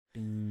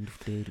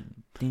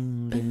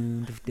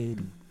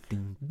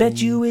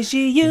Bet you wish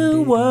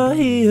you were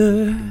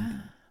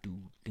here.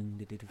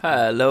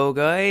 Hello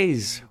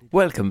guys,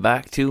 welcome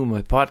back to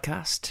my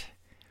podcast.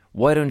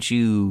 Why don't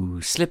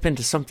you slip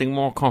into something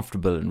more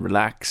comfortable and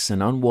relax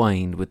and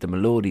unwind with the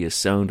melodious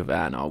sound of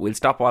Anna. We'll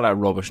stop all that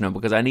rubbish now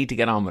because I need to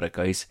get on with it,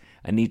 guys.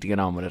 I need to get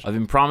on with it. I've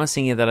been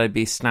promising you that I'd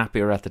be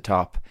snappier at the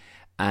top,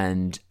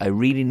 and I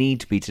really need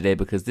to be today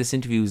because this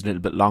interview is a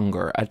little bit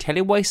longer. I'll tell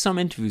you why some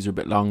interviews are a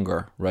bit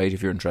longer, right,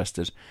 if you're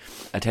interested.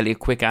 I'll tell you a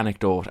quick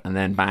anecdote and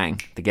then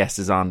bang, the guest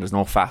is on. There's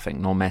no faffing,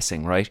 no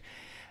messing, right?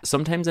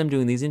 Sometimes I'm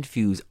doing these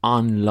interviews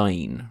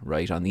online,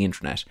 right, on the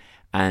internet,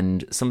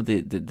 and some of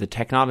the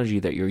technology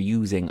that you're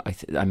using,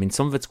 I mean,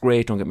 some of it's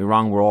great, don't get me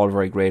wrong, we're all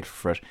very grateful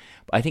for it,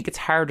 but I think it's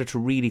harder to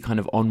really kind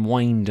of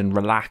unwind and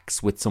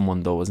relax with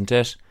someone though, isn't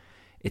it?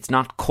 It's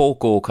not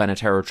cocoa kind of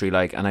territory,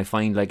 like, and I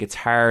find like it's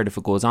hard if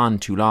it goes on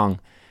too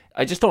long.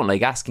 I just don't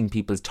like asking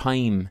people's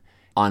time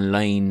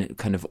online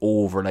kind of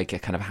over like a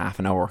kind of half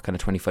an hour, kind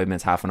of 25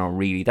 minutes, half an hour,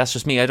 really. That's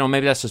just me. I don't know,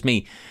 maybe that's just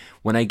me.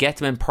 When I get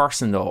them in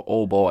person though,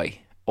 oh boy,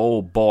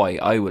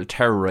 I will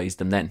terrorize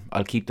them then.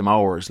 I'll keep them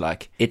hours.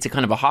 Like, it's a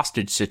kind of a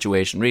hostage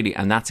situation, really.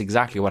 And that's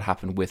exactly what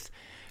happened with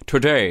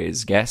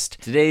today's guest.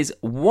 Today's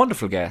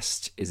wonderful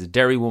guest is a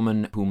Derry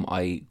woman whom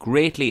I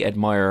greatly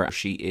admire.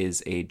 She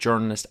is a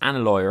journalist and a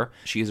lawyer.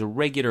 She is a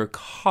regular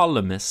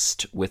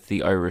columnist with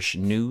the Irish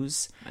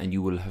News, and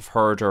you will have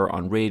heard her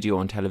on radio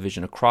and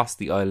television across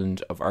the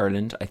island of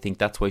Ireland. I think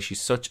that's why she's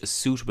such a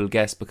suitable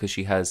guest, because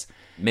she has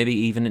maybe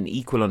even an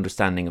equal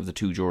understanding of the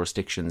two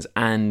jurisdictions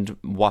and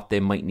what they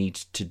might need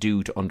to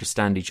do to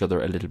understand each other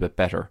a little bit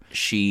better.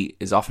 She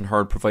is often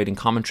heard providing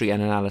commentary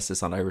and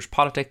analysis on Irish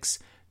politics,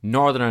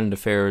 Northern Ireland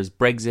affairs,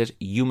 Brexit,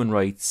 human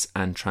rights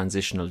and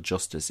transitional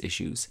justice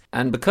issues.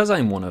 And because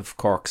I'm one of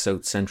Cork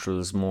South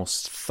Central's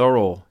most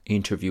thorough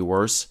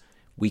interviewers,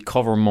 we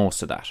cover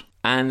most of that.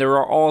 And there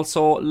are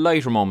also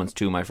lighter moments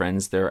too, my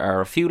friends. There are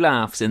a few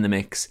laughs in the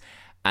mix,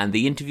 and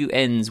the interview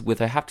ends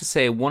with, I have to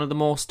say, one of the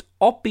most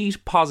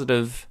upbeat,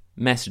 positive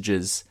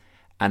messages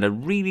and a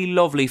really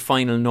lovely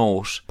final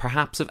note,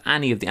 perhaps of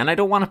any of the. And I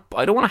don't want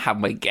to have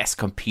my guests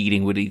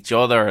competing with each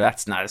other.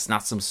 It's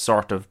not some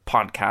sort of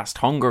podcast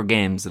Hunger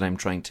Games that I'm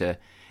trying to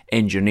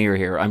engineer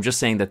here. I'm just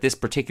saying that this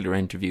particular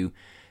interview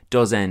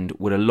does end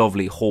with a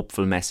lovely,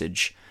 hopeful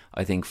message,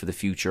 I think, for the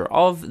future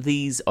of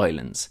these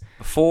islands.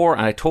 Before,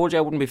 and I told you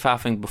I wouldn't be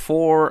faffing,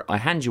 before I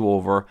hand you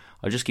over,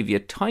 I'll just give you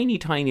a tiny,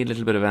 tiny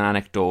little bit of an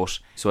anecdote.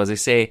 So as I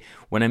say,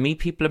 when I meet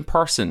people in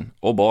person,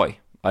 oh boy,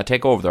 I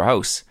take over their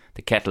house.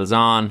 The kettle's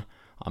on,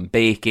 I'm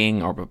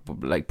baking, or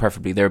like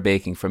preferably they're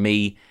baking for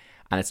me,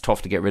 and it's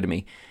tough to get rid of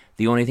me.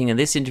 The only thing in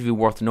this interview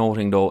worth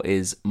noting though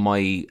is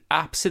my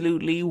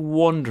absolutely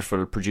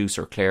wonderful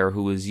producer Claire,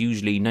 who is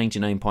usually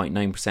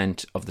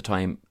 99.9% of the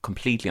time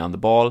completely on the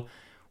ball.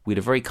 We had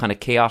a very kind of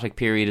chaotic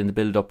period in the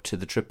build up to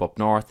the trip up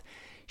north.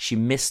 She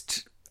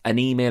missed an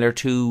email or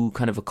two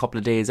kind of a couple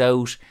of days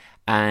out,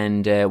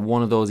 and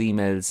one of those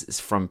emails is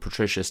from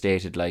Patricia,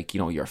 stated like, you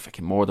know, you're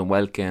fucking more than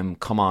welcome,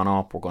 come on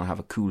up, we're going to have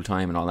a cool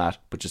time and all that.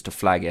 But just to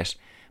flag it,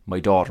 my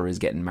daughter is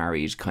getting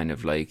married kind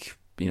of like,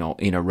 you know,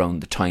 in around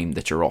the time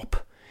that you're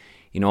up.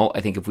 You know,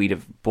 I think if we'd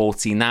have both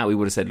seen that, we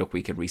would have said, look,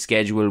 we could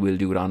reschedule, we'll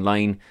do it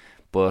online.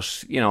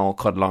 But, you know,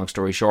 cut a long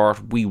story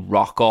short, we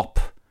rock up.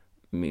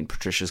 I mean,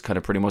 Patricia's kind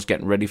of pretty much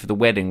getting ready for the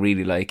wedding,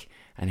 really, like,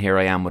 and here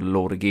I am with a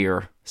load of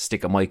gear,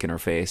 stick a mic in her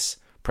face,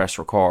 press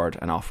record,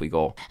 and off we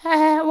go.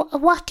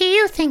 What do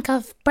you think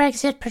of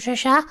Brexit,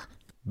 Patricia?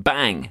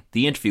 Bang!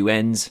 The interview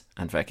ends,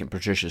 and fucking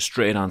Patricia's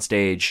straight on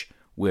stage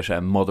with a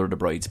Mother the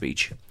Bride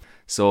speech.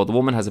 So the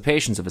woman has the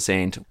patience of a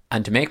saint,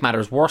 and to make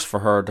matters worse for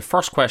her, the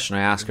first question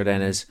I ask her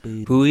then is,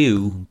 who are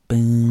you?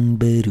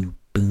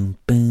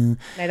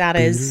 Now that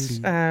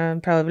is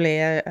probably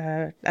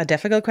a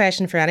difficult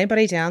question for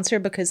anybody to answer,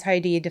 because how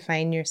do you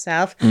define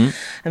yourself?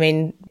 I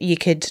mean, you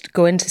could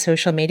go into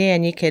social media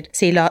and you could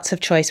see lots of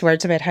choice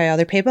words about how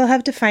other people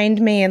have defined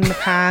me in the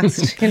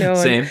past, you know.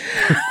 Same.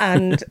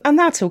 and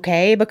that's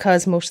okay,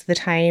 because most of the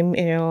time,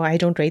 you know, I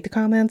don't read the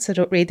comments, I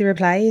don't read the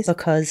replies,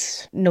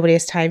 because nobody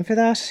has time for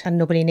that and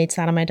nobody needs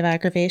that amount of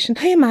aggravation.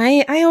 Who am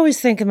I? I always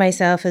think of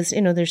myself as,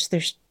 you know, there's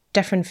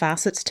different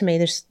facets to me.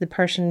 There's the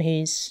person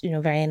who's, you know,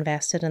 very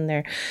invested in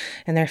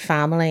their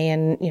family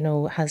and, you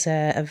know, has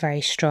a very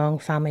strong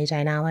family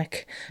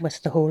dynamic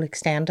with the whole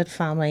extended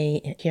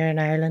family here in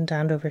Ireland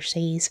and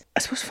overseas. I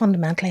suppose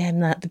fundamentally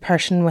I'm the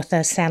person with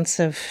a sense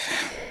of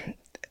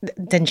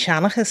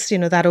Nationalist, you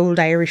know, that old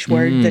Irish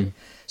word that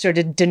sort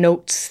of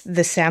denotes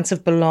the sense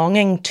of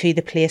belonging to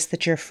the place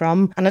that you're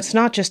from. And it's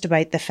not just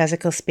about the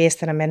physical space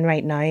that I'm in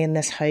right now in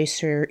this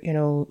house or, you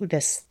know,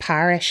 this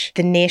parish,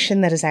 the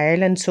nation that is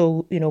Ireland.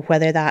 So, you know,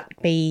 whether that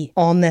be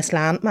on this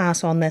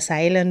landmass, on this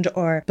island,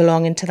 or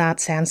belonging to that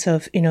sense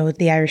of, you know,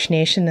 the Irish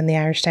nation and the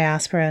Irish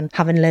diaspora, and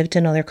having lived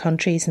in other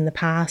countries in the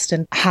past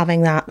and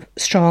having that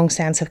strong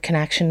sense of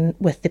connection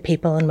with the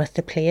people and with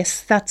the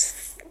place.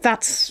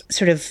 that's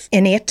sort of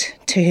innate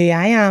to who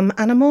I am.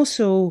 And I'm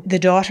also the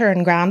daughter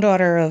and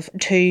granddaughter of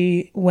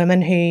two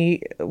women who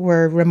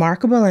were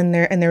remarkable in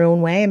their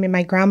own way. I mean,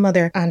 my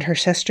grandmother and her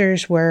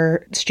sisters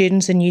were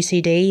students in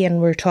UCD and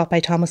were taught by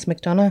Thomas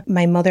McDonagh.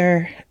 My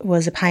mother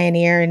was a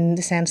pioneer in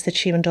the sense that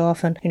she went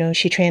off and,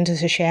 she trained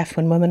as a chef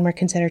when women were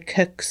considered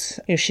cooks.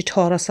 She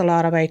taught us a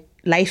lot about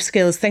life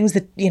skills, things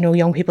that,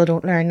 young people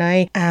don't learn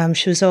now.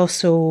 She was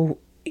also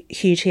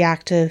hugely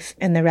active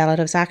in the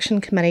Relatives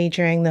Action Committee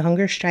during the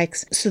hunger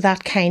strikes. So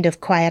that kind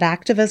of quiet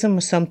activism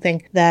was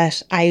something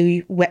that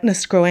I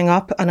witnessed growing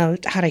up, and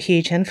it had a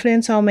huge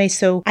influence on me.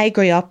 So I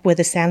grew up with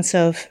a sense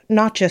of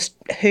not just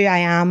who I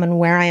am and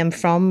where I am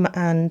from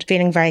and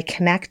feeling very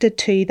connected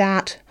to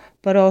that,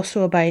 but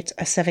also about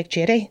a civic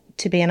duty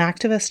to be an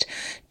activist,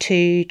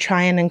 to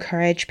try and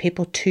encourage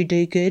people to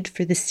do good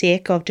for the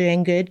sake of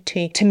doing good,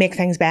 to make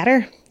things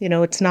better.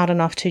 It's not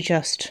enough to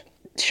just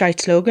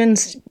shout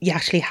slogans. You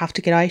actually have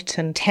to get out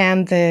and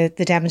attend the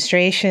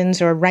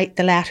demonstrations or write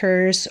the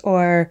letters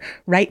or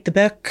write the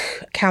book,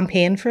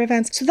 campaign for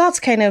events. So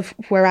that's kind of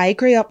where I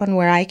grew up and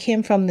where I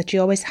came from, that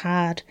you always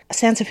had a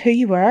sense of who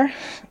you were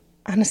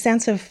and a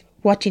sense of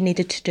what you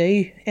needed to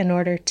do in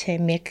order to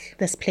make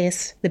this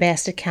place the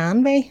best it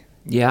can be.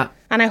 Yeah.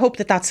 And I hope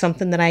that that's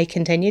something that I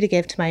continue to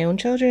give to my own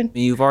children.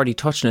 You've already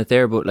touched on it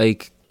there, but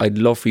I'd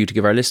love for you to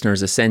give our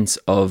listeners a sense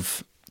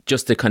of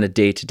just the kind of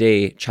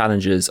day-to-day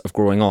challenges of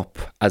growing up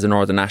as a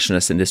Northern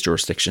Nationalist in this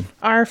jurisdiction.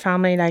 Our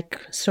family,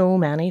 like so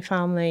many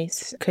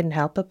families, couldn't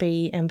help but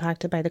be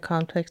impacted by the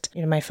conflict.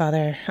 My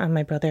father and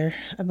my brother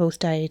both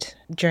died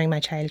during my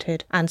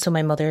childhood, and so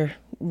my mother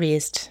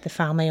raised the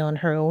family on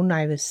her own.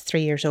 I was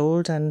 3 years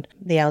old and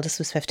the eldest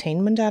was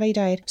 15 when Daddy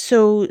died.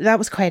 So that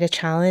was quite a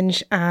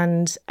challenge,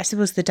 and I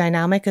suppose the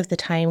dynamic of the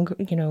time,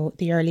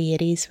 the early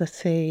 80s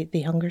with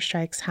the hunger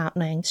strikes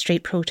happening,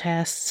 street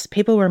protests,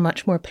 people were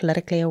much more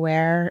politically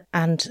aware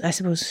and I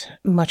suppose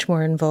much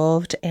more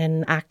involved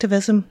in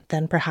activism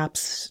than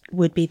perhaps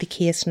would be the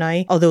case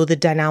now. Although the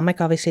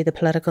dynamic, obviously the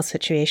political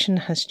situation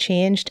has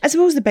changed. I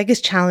suppose the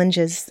biggest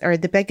challenges, or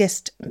the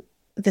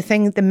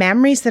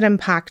memories that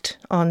impact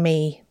on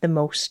me the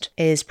most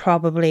is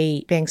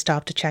probably being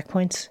stopped at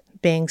checkpoints.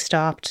 Being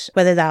stopped,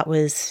 whether that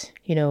was,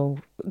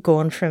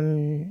 going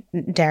from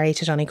Derry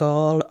to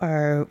Donegal,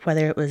 or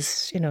whether it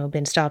was,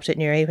 being stopped at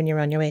Newry when you're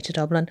on your way to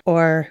Dublin,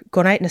 or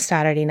going out on a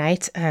Saturday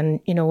night. And,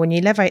 when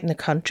you live out in the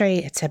country,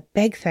 it's a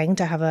big thing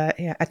to have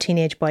a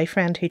teenage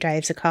boyfriend who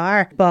drives a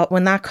car. But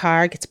when that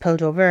car gets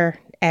pulled over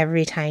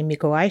every time you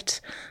go out,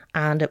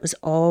 and it was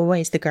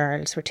always the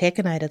girls were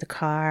taken out of the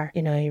car.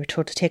 You were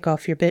told to take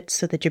off your boots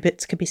so that your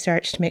boots could be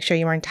searched to make sure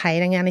you weren't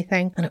hiding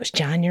anything. And it was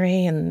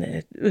January and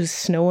it was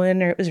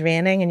snowing or it was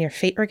raining and your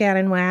feet were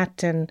getting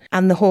wet. And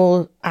the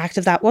whole act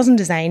of that wasn't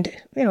designed,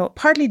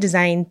 partly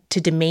designed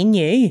to demean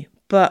you,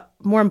 but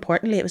more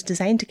importantly, it was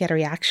designed to get a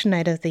reaction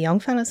out of the young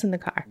fellas in the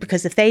car.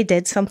 Because if they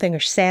did something or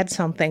said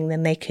something,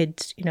 then they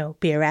could,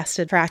 be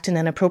arrested for acting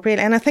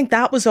inappropriately. And I think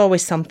that was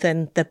always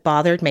something that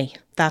bothered me,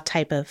 that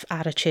type of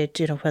attitude,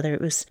 whether it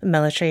was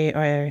military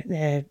or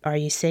the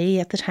RUC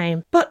at the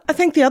time. But I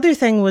think the other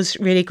thing was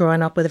really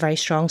growing up with a very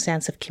strong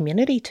sense of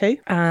community too,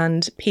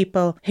 and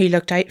people who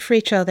looked out for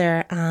each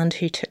other and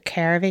who took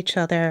care of each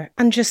other,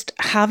 and just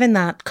having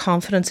that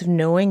confidence of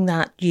knowing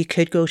that you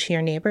could go to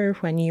your neighbour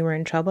when you were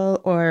in trouble,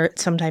 or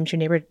sometimes your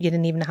neighbour, you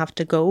didn't even have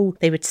to go.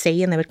 They would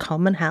see and they would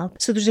come and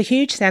help. So there's a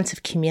huge sense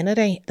of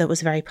community that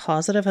was very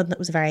positive and that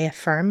was very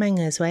affirming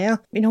as well.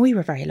 We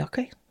were very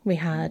lucky. We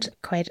had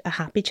quite a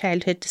happy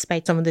childhood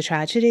despite some of the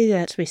tragedy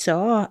that we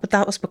saw. But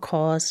that was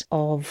because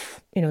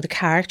of, the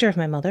character of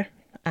my mother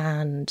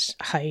and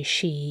how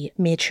she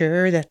made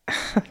sure that,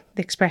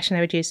 the expression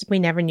I would use, we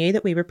never knew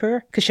that we were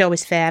poor, because she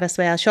always fed us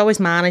well. She always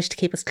managed to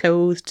keep us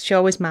clothed. She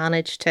always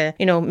managed to,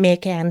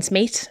 make ends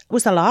meet. It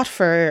was a lot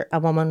for a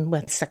woman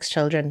with 6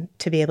 children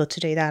to be able to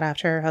do that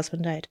after her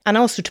husband died. And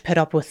also to put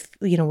up with,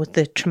 with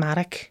the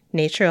traumatic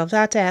nature of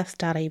that death.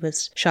 Daddy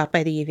was shot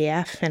by the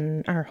UVF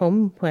in our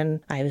home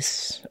when I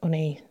was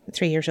only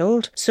 3 years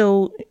old.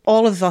 So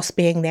all of us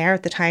being there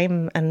at the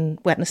time and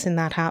witnessing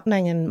that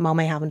happening, and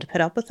Mummy having to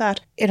put up with that,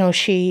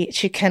 she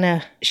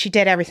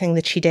did everything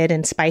that she did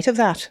in spite of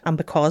that and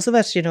because of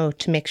it,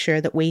 to make sure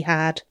that we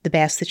had the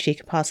best that she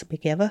could possibly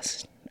give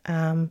us.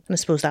 And I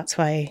suppose that's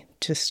why I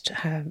just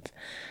have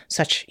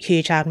such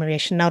huge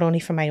admiration, not only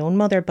for my own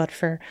mother, but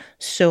for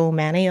so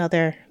many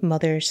other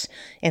mothers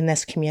in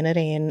this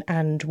community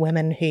and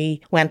women who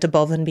went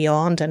above and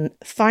beyond and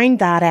found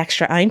that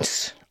extra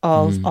ounce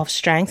of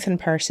strength and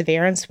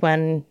perseverance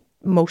when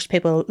most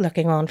people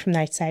looking on from the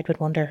outside would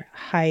wonder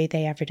how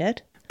they ever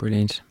did.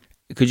 Brilliant.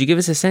 Could you give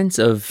us a sense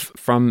of,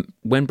 from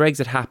when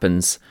Brexit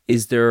happens,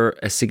 is there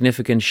a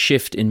significant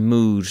shift in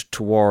mood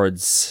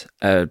towards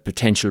a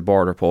potential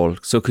border poll?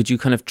 So could you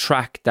kind of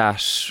track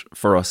that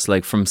for us,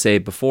 like from, say,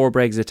 before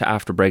Brexit to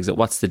after Brexit?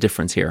 What's the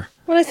difference here?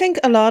 Well, I think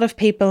a lot of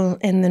people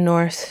in the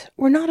north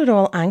were not at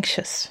all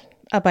anxious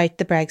about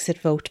the Brexit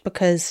vote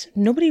because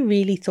nobody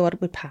really thought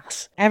it would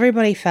pass.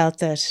 Everybody felt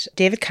that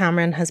David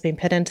Cameron has been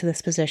put into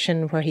this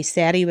position where he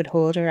said he would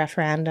hold a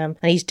referendum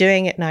and he's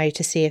doing it now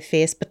to save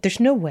face, but there's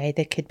no way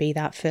they could be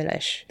that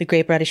foolish. The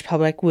great British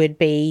public would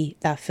be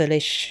that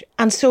foolish.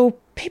 And so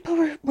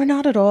people were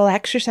not at all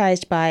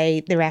exercised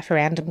by the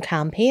referendum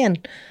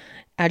campaign.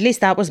 At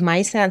least that was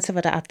my sense of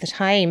it at the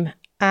time.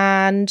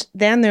 And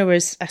then there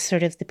was a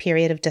sort of the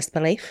period of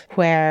disbelief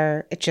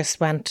where it just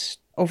went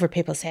over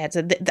people's heads.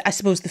 I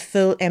suppose the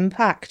full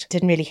impact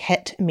didn't really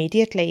hit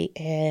immediately.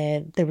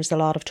 There was a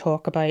lot of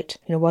talk about,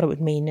 what it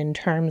would mean in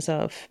terms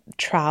of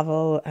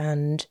travel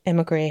and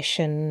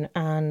immigration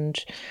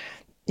and,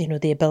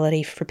 the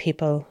ability for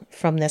people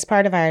from this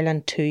part of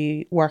Ireland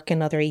to work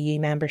in other EU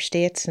member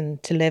states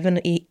and to live in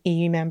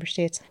EU member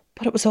states.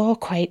 But it was all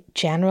quite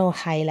general,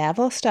 high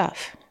level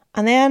stuff.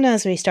 And then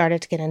as we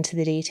started to get into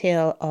the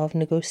detail of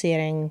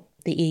negotiating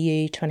the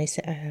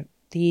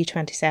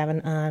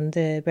EU27 and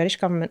the British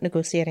government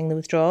negotiating the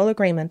withdrawal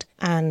agreement,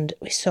 and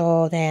we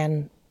saw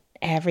then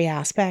every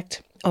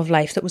aspect of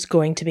life that was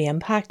going to be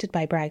impacted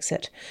by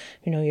Brexit.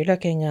 You're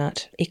looking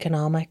at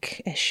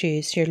economic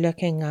issues, you're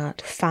looking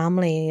at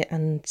family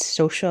and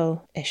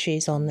social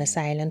issues on this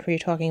island, where you're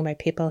talking about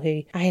people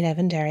who, I live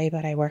in Derry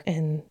but I work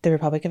in the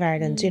Republic of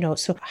Ireland,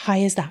 so how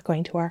is that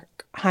going to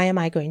work? How am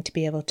I going to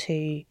be able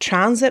to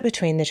transit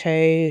between the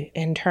two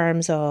in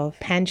terms of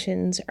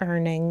pensions,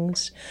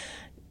 earnings,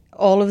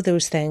 all of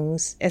those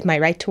things? Is my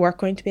right to work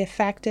going to be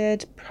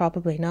affected?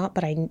 Probably not,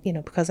 but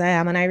because I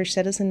am an Irish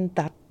citizen,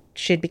 that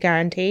should be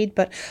guaranteed,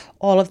 but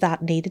all of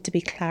that needed to be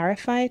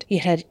clarified. You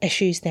had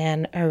issues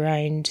then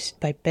around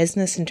by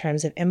business in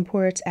terms of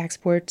imports,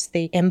 exports,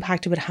 the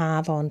impact it would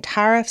have on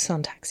tariffs,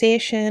 on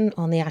taxation,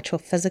 on the actual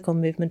physical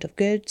movement of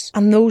goods.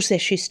 And those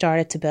issues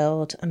started to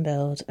build and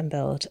build and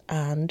build.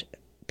 And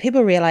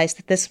people realised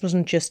that this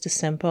wasn't just as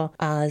simple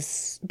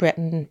as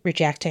Britain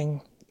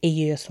rejecting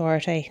EU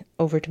authority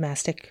over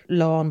domestic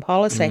law and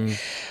policy.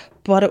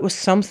 But it was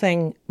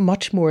something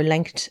much more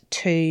linked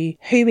to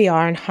who we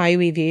are and how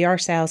we view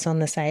ourselves on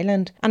this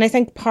island. And I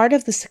think part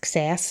of the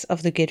success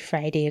of the Good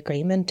Friday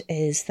Agreement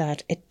is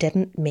that it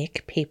didn't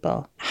make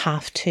people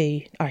have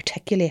to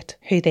articulate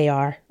who they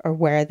are or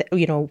where,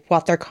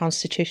 what their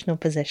constitutional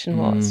position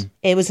was.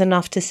 It was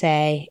enough to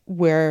say,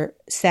 we're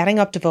setting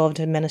up devolved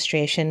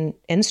administration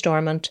in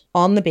Stormont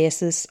on the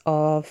basis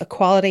of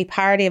equality,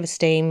 parity of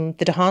esteem,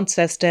 the Tadhg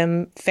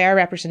system, fair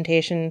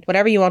representation,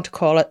 whatever you want to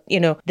call it.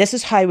 This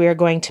is how we're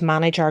going to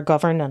manage our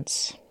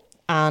governance.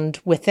 And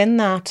within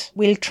that,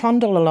 we'll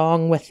trundle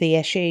along with the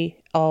issue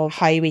of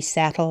how we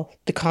settle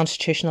the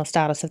constitutional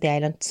status of the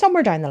island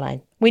somewhere down the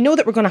line. We know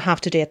that we're going to have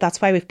to do it. That's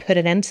why we've put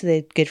it into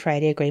the Good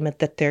Friday Agreement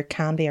that there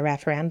can be a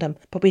referendum,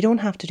 but we don't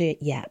have to do it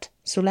yet.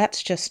 So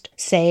let's just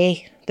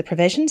say the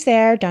provision's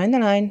there down the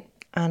line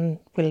and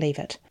we'll leave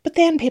it. But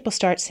then people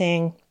start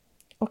saying,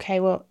 okay,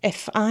 well,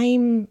 if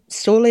I'm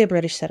solely a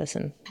British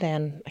citizen,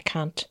 then I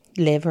can't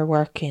live or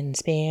work in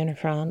Spain or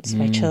France.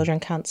 My children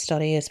can't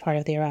study as part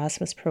of the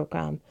Erasmus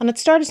programme. And it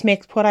started to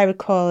make what I would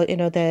call,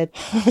 the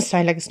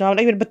sound like it's not,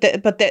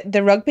 but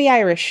the rugby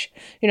Irish,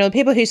 the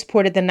people who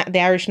supported the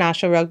Irish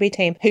national rugby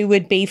team, who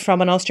would be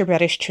from an Ulster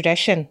British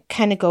tradition,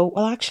 kind of go,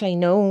 well, actually,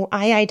 no,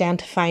 I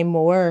identify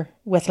more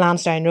with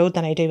Lansdowne Road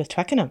than I do with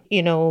Twickenham.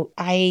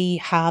 I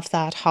have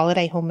that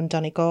holiday home in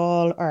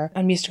Donegal, or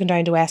I'm used to going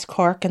down to West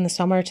Cork in the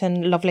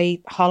summerton,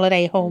 lovely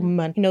holiday home.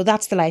 And,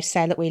 that's the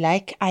lifestyle that we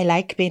like. I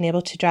like being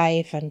able to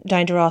drive and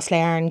down to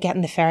Rosslare and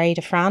getting the ferry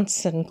to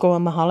France and go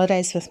on my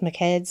holidays with my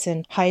kids.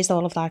 And how is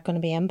all of that going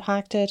to be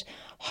impacted?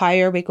 How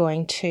are we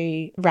going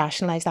to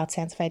rationalise that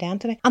sense of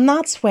identity? And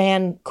that's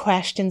when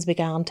questions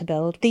began to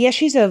build. The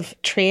issues of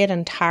trade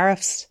and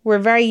tariffs were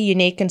very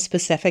unique and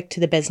specific to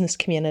the business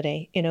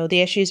community.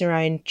 The issues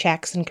around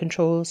checks and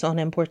controls on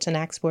imports and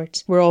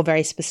exports were all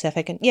very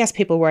specific. And yes,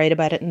 people worried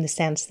about it in the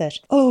sense that,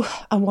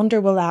 I wonder,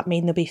 will that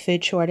mean there'll be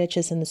food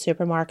shortages in the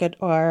supermarket,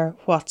 or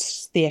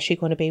what's the issue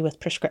going to be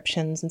with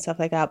prescriptions and stuff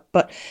like that?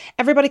 But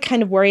everybody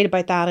kind of worried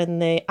about that in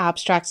the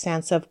abstract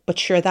sense of, but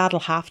sure,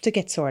 that'll have to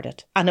get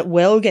sorted, and it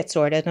will get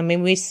sorted. I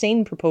mean, we've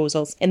seen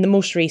proposals in the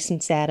most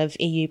recent set of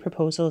EU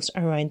proposals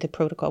around the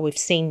protocol. We've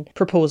seen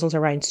proposals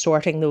around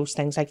sorting those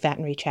things like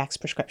veterinary checks,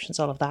 prescriptions,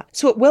 all of that.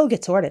 So it will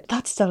get sorted.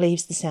 That still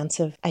leaves the sense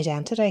of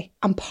identity.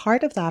 And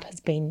part of that has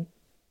been,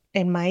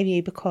 in my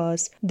view,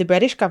 because the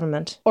British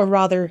government, or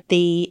rather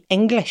the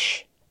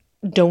English,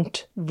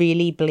 don't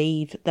really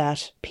believe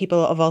that people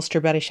of Ulster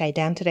British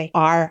identity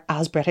are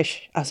as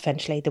British as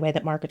eventually the way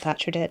that Margaret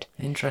Thatcher did.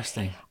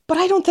 Interesting. But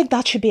I don't think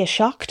that should be a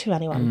shock to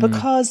anyone,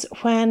 because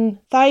when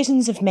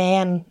thousands of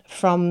men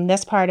from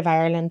this part of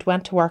Ireland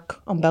went to work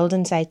on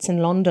building sites in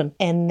London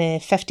in the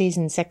 50s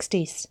and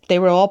 60s, they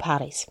were all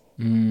paddies.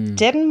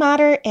 Didn't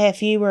matter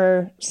if you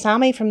were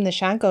Sammy from the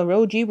Shankill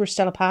Road, you were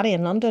still a paddy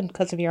in London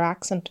because of your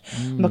accent,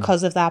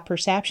 because of that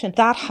perception.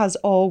 That has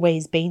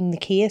always been the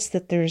case,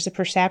 that there's a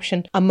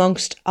perception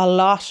amongst a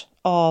lot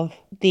of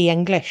the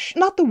English,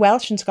 not the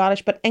Welsh and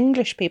Scottish, but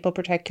English people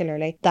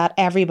particularly, that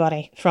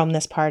everybody from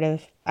this part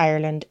of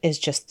Ireland is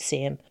just the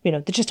same. You know,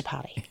 they're just a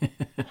paddy.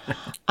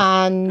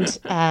 And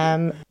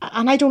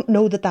I don't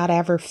know that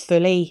ever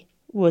fully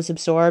was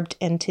absorbed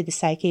into the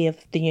psyche of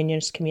the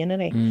unionist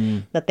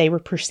community, that they were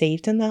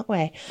perceived in that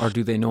way. Or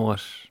do they know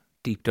it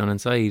deep down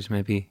inside,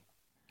 maybe?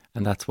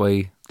 And that's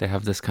why they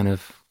have this kind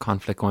of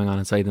conflict going on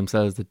inside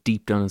themselves, that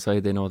deep down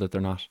inside they know that they're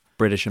not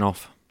British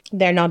enough.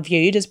 They're not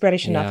viewed as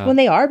British enough when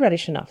they are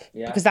British enough,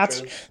 because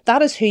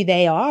that is who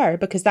they are,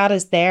 because that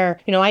is their,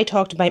 you know, I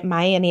talked about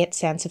my innate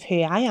sense of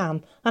who I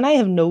am, and I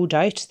have no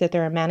doubt that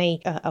there are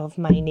many of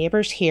my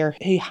neighbours here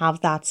who have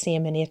that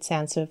same innate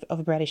sense of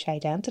British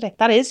identity.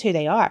 That is who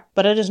they are,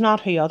 but it is not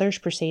who others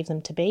perceive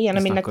them to be. And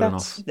it's I mean,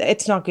 like,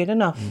 it's not good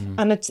enough.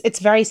 And it's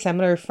very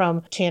similar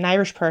to an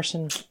Irish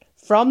person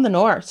from the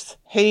north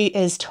who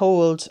is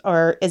told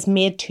or is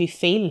made to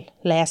feel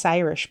less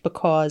Irish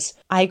because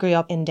I grew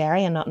up in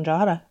Derry and not in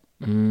Drogheda.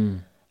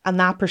 And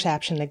that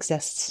perception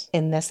exists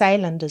in this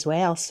island as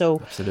well. So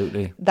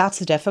absolutely, that's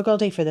the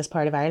difficulty for this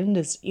part of Ireland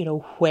is, you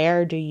know,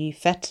 where do you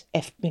fit?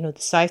 If, you know, the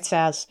South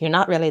says you're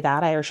not really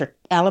that Irish, or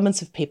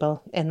elements of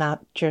people in that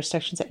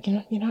jurisdiction say, you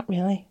know, you're not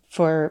really.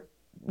 For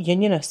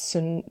unionists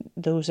and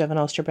those who have an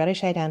Ulster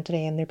British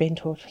identity, and they're being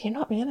told, you're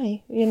not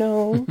really, you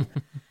know.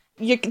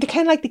 They're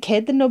kind of like the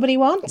kid that nobody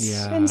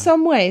wants in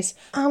some ways.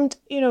 And,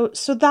 you know,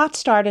 so that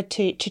started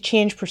to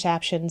change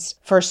perceptions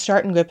for a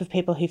certain group of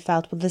people who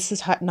felt, well, this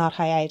is not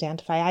how I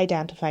identify. I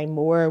identify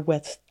more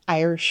with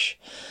Irish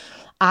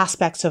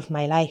aspects of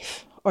my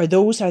life, or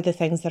those are the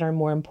things that are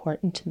more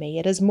important to me.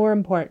 It is more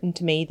important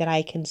to me that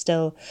I can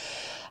still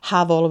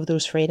have all of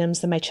those freedoms,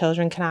 that my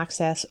children can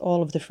access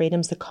all of the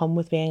freedoms that come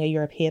with being a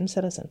European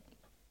citizen.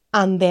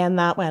 And then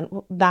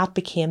that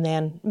became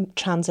then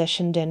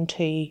transitioned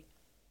into,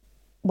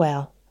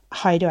 well,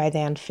 how do I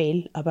then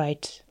feel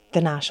about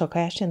the national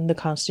question, the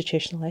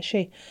constitutional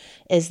issue?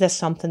 Is this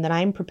something that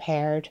I'm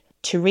prepared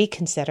to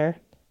reconsider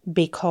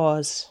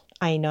because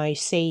I now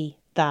see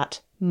that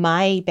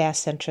my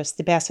best interest,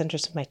 the best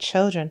interest of my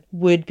children,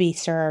 would be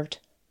served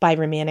by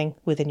remaining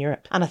within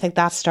Europe? And I think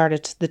that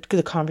started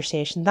the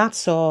conversation. That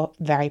saw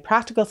very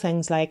practical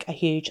things like a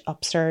huge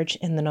upsurge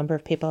in the number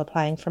of people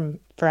applying for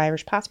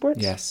Irish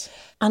passports. Yes.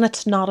 And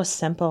it's not as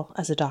simple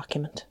as a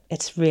document.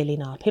 It's really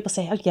not. People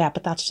say, oh yeah,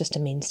 but that's just a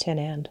means to an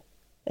end.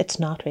 It's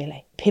not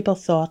really. People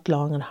thought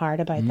long and hard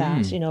about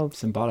that, you know.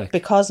 Symbolic.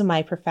 Because of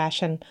my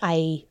profession,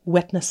 I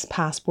witness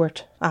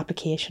passport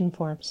application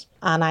forms.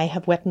 And I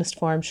have witnessed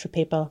forms for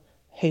people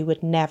who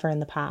would never in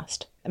the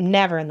past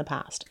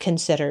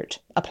considered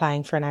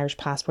applying for an Irish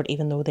passport,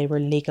 even though they were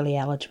legally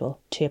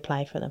eligible to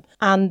apply for them.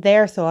 And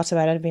their thoughts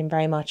about it have been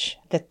very much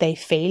that they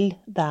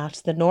feel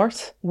that the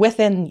North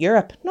within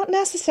Europe, not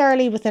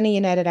necessarily within a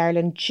United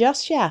Ireland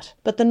just yet,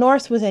 but the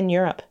North within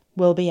Europe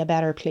will be a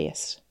better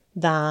place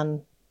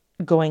than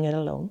going it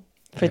alone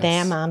for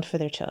them and for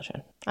their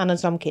children. And in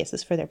some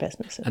cases for their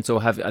businesses. And so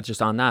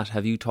just on that,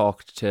 have you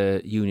talked to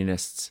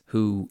unionists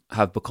who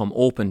have become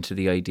open to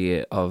the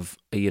idea of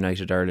a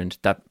united Ireland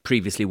that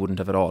previously wouldn't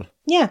have at all?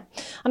 Yeah.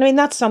 And I mean,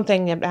 that's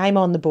something, I'm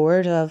on the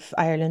board of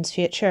Ireland's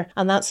Future,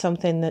 and that's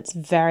something that's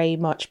very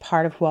much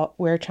part of what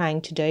we're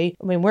trying to do.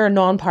 I mean, we're a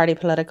non-party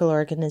political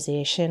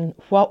organisation.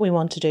 What we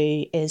want to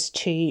do is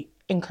to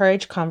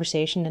encourage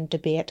conversation and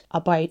debate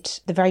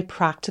about the very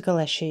practical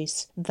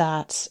issues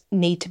that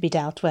need to be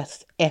dealt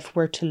with if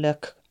we're to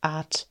look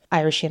at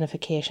Irish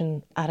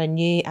unification, at a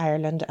new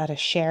Ireland, at a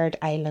shared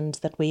island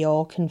that we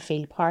all can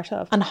feel part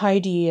of. And how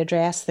do you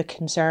address the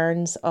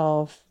concerns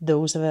of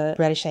those of a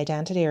British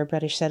identity or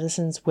British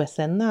citizens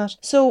within that?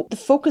 So the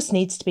focus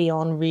needs to be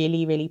on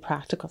really, really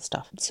practical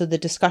stuff. So the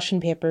discussion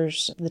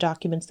papers, the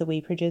documents that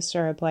we produce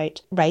are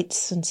about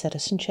rights and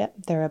citizenship.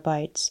 They're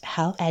about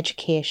health,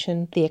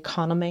 education, the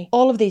economy,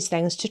 all of these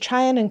things to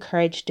try and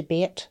encourage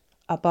debate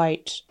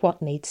about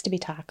what needs to be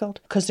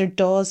tackled, because there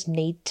does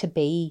need to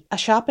be a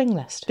shopping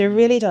list. There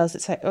really does.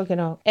 It's like, oh, you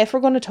know, if we're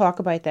going to talk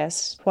about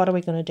this, what are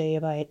we going to do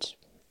about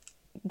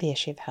the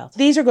issue of health?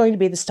 These are going to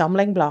be the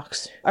stumbling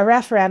blocks. A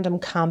referendum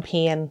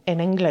campaign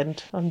in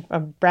England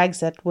on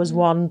Brexit was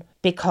won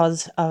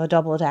because of a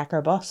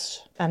double-decker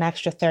bus, an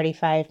extra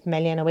 35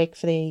 million a week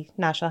for the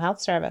National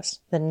Health Service.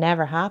 That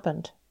never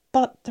happened.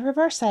 But the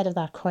reverse side of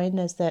that coin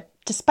is that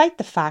despite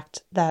the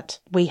fact that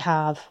we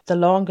have the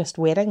longest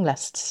waiting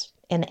lists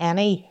in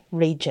any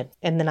region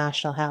in the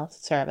National Health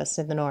Service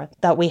in the North,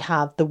 that we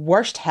have the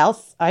worst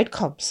health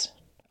outcomes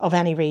of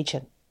any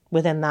region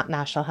within that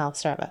National Health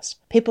Service,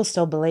 people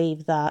still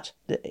believe that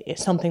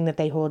it's something that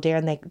they hold dear,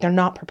 and they're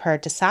not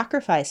prepared to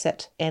sacrifice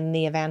it in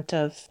the event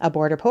of a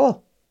border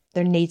poll.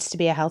 There needs to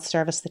be a health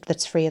service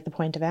that's free at the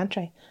point of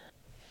entry.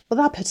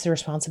 Well, that puts the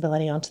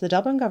responsibility onto the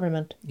Dublin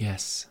government.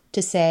 Yes.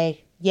 To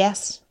say,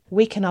 yes,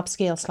 we can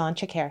upscale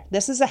sláinte care.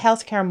 This is a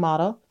healthcare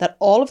model that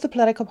all of the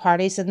political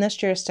parties in this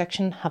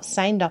jurisdiction have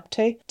signed up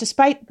to,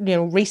 despite, you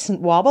know,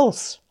 recent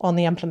wobbles on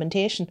the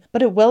implementation.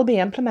 But it will be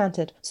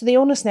implemented. So the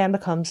onus then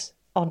becomes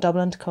on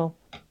Dublin to go,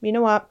 you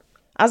know what?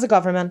 As a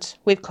government,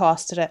 we've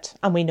costed it,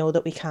 and we know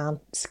that we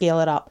can scale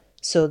it up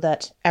so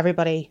that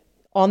everybody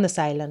on this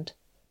island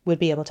would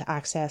be able to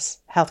access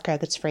healthcare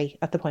that's free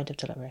at the point of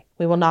delivery.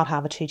 We will not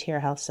have a two-tier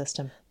health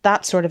system.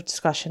 That sort of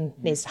discussion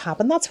needs to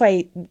happen. That's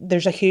why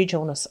there's a huge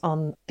onus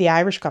on the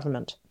Irish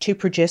government to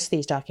produce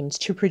these documents,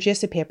 to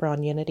produce a paper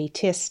on unity,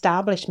 to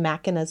establish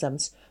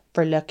mechanisms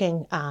for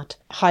looking at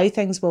how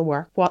things will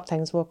work, what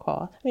things will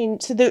cost. I mean,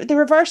 so the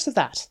reverse of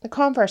that, the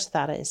converse of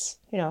that is,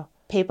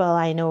 people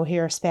I know who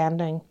are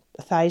spending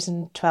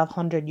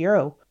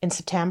 €1,000-1,200 in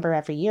September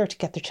every year to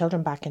get their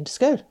children back into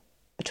school,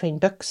 between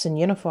books and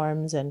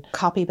uniforms and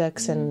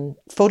copybooks and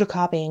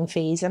photocopying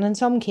fees, and in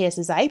some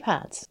cases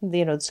iPads.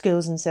 The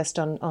schools insist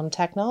on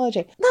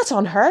technology. That's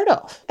unheard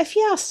of. If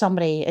you ask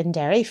somebody in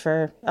Derry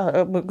for,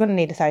 we're going to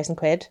need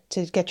 £1,000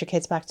 to get your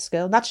kids back to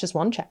school, that's just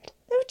one child,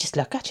 they would just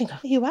look at you and go,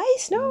 are you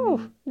wise?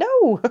 No.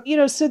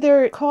 So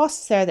there are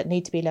costs there that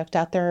need to be looked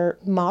at. There are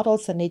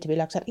models that need to be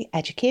looked at.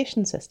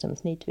 Education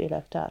systems need to be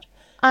looked at.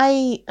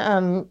 I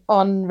am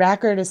on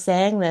record as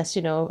saying this,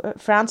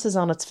 France is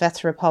on its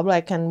 5th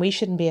republic and we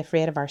shouldn't be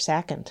afraid of our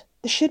 2nd.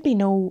 There should be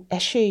no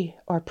issue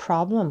or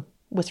problem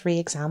with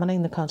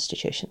re-examining the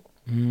Constitution.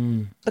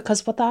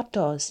 Because what that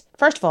does,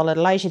 first of all, it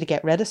allows you to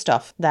get rid of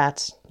stuff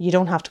that you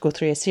don't have to go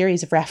through a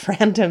series of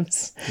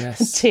referendums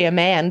to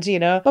amend,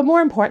 But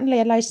more importantly,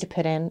 it allows you to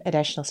put in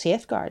additional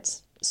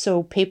safeguards,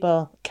 so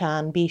people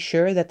can be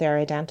sure that their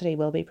identity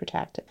will be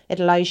protected. It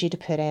allows you to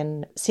put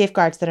in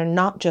safeguards that are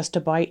not just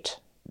about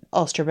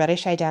Ulster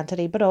British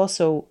identity, but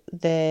also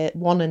the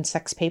 1 in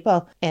 6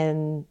 people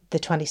in the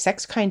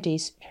 26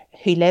 counties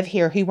who live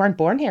here who weren't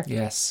born here.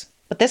 Yes.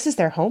 But this is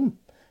their home,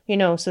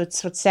 so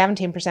it's what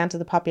 17% of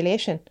the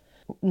population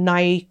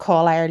now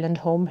call Ireland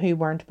home who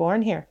weren't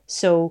born here.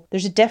 So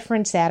there's a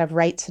different set of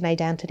rights and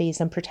identities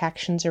and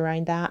protections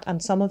around that.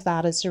 And some of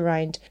that is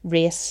around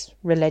race,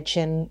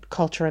 religion,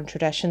 culture and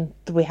tradition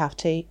that we have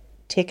to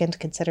take into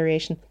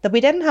consideration, that we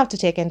didn't have to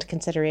take into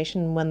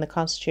consideration when the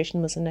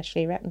Constitution was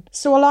initially written.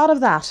 So a lot of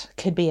that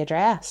could be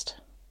addressed,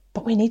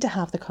 but we need to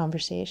have the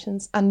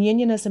conversations, and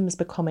unionism is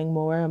becoming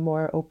more and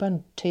more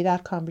open to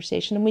that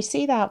conversation. And we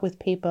see that with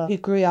people who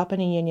grew up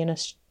in a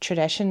unionist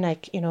tradition,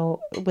 like,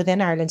 within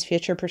Ireland's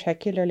Future,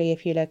 particularly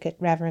if you look at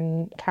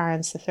Reverend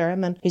Karen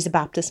Thurman, who's a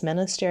Baptist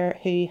minister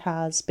who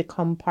has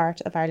become part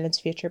of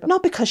Ireland's Future, but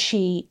not because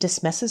she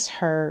dismisses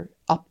her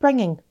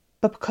upbringing,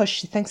 but because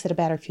she thinks that a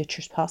better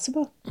future is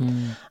possible.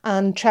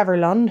 And Trevor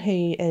Lunn,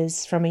 who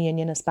is from a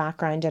unionist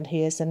background and who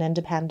is an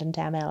independent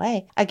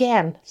MLA,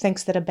 again,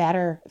 thinks that a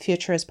better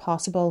future is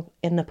possible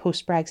in the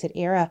post-Brexit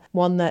era,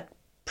 one that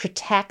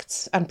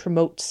protects and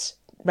promotes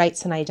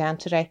rights and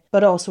identity,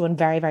 but also in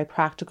very, very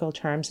practical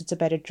terms. It's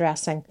about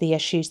addressing the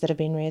issues that have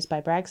been raised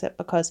by Brexit,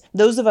 because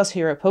those of us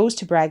who are opposed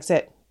to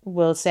Brexit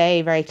will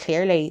say very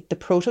clearly the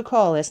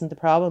protocol isn't the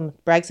problem.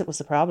 Brexit was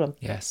the problem.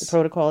 Yes. The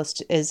protocol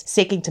is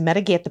seeking to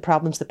mitigate the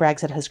problems that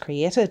Brexit has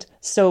created.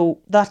 So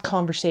that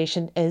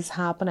conversation is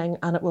happening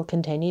and it will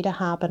continue to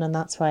happen. And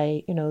that's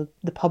why,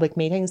 the public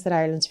meetings that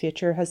Ireland's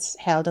Future has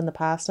held in the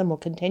past and will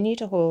continue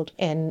to hold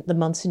in the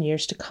months and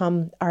years to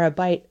come are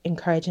about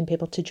encouraging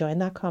people to join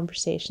that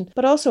conversation,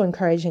 but also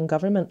encouraging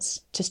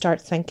governments to start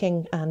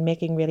thinking and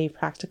making really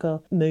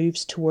practical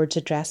moves towards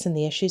addressing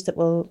the issues that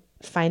will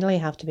finally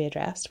have to be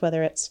addressed,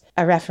 whether it's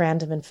a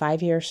referendum in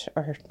 5 years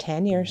or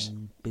 10 years.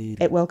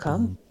 It will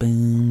come.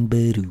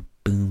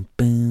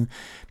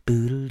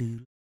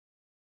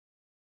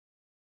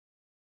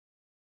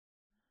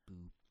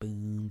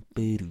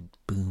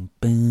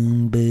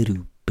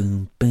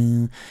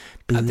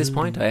 At this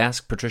point, I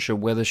ask Patricia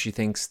whether she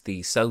thinks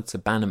the South's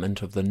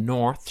abandonment of the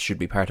North should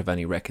be part of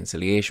any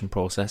reconciliation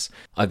process.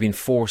 I've been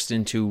forced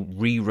into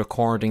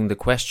re-recording the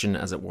question,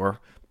 as it were,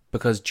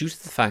 because due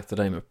to the fact that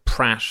I'm a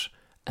prat,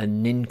 a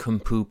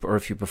nincompoop, or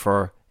if you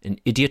prefer, an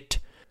idiot,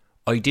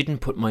 I didn't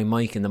put my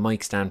mic in the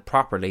mic stand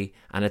properly,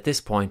 and at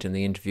this point in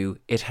the interview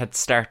it had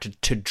started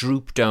to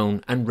droop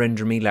down and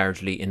render me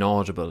largely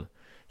inaudible.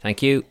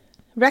 Thank you.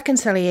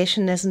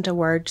 Reconciliation isn't a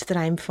word that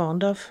I'm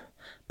fond of,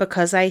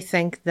 because I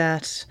think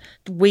that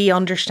we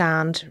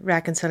understand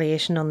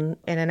reconciliation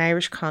in an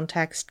Irish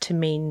context to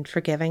mean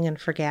forgiving and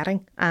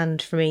forgetting.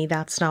 And for me,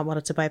 that's not what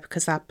it's about,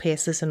 because that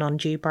places an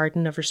undue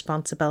burden of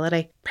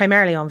responsibility,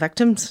 primarily on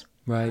victims.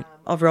 Right.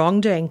 Of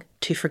wrongdoing,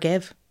 to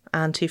forgive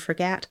and to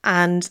forget.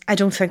 And I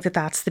don't think that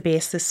that's the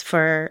basis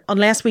for,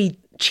 unless we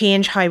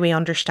change how we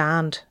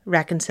understand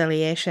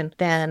reconciliation,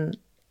 then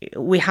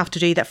we have to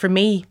do that. For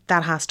me,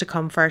 that has to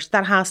come first.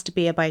 That has to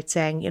be about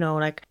saying,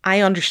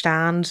 I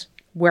understand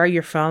where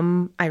you're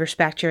from. I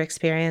respect your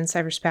experience. I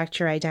respect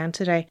your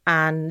identity.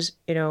 And,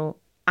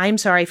 I'm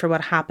sorry for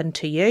what happened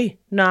to you,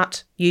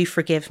 not you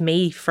forgive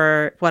me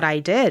for what I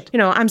did.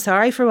 I'm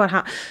sorry for what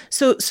happened.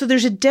 So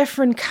there's a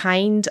different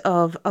kind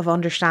of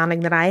understanding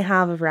that I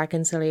have of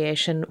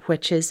reconciliation,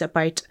 which is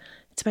about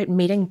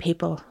meeting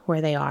people where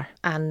they are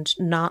and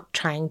not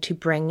trying to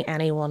bring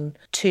anyone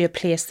to a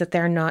place that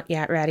they're not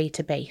yet ready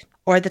to be,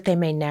 or that they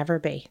may never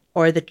be,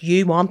 or that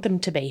you want them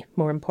to be,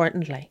 more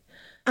importantly.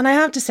 And I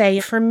have to say,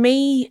 for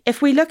me,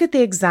 if we look at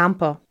the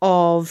example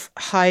of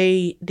how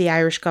the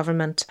Irish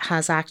government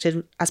has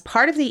acted as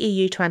part of the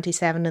EU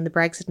 27 in the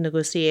Brexit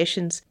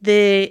negotiations,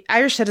 the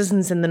Irish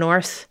citizens in the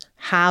north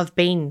have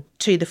been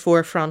to the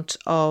forefront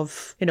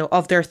of,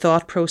 of their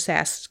thought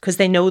process, because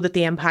they know that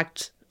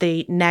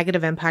the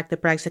negative impact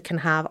that Brexit can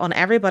have on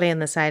everybody in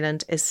this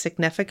island is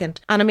significant.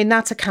 And I mean,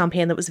 that's a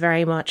campaign that was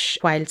very much,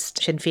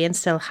 whilst Sinn Féin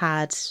still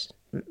had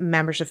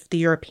members of the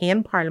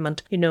European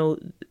Parliament,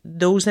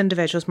 those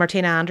individuals,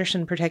 Martina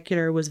Anderson in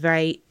particular, was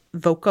very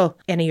vocal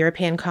in a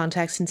European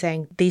context in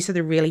saying these are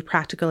the really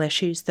practical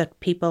issues that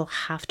people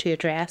have to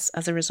address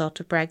as a result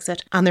of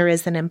Brexit. And there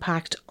is an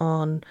impact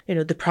on,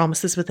 the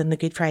promises within the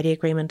Good Friday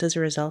Agreement as a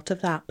result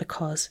of that,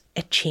 because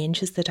it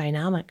changes the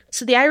dynamic.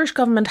 So the Irish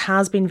government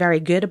has been very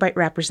good about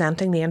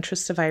representing the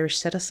interests of Irish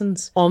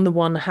citizens on the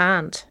one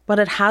hand, but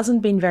it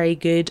hasn't been very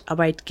good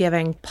about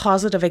giving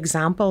positive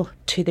example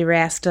to the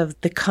rest of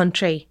the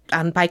country.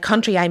 And by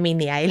country, I mean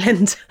the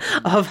island,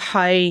 of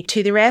how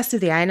to the rest of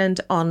the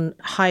island on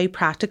how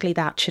practically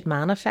that should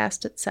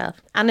manifest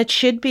itself. And it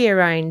should be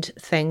around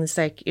things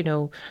like,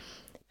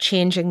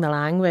 changing the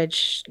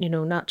language,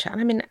 not chat.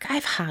 I mean,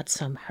 I've had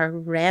some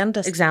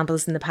horrendous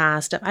examples in the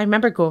past. I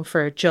remember going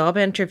for a job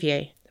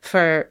interview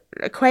for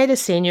quite a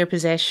senior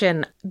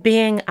position,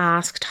 being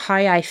asked how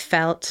I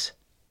felt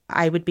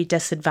I would be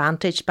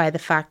disadvantaged by the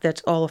fact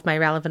that all of my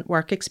relevant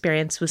work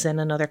experience was in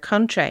another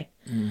country.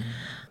 Mm.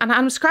 And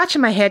I'm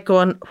scratching my head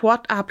going,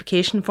 what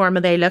application form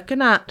are they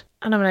looking at?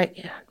 And I'm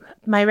like,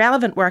 my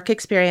relevant work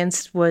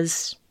experience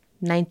was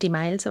 90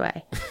 miles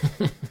away.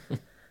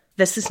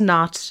 This is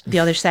not the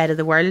other side of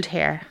the world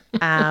here.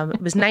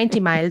 It was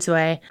 90 miles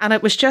away. And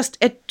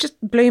it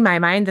just blew my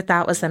mind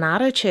that was an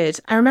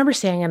attitude. I remember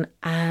seeing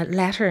a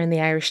letter in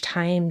the Irish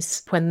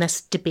Times when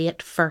this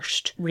debate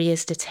first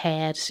raised its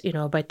head,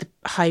 about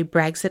how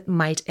Brexit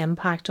might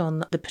impact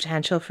on the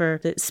potential for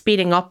the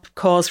speeding up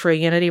calls for a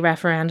unity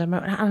referendum.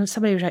 And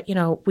somebody was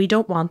like, we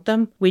don't want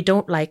them. We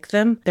don't like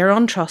them. They're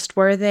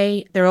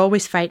untrustworthy. They're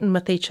always fighting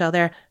with each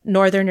other.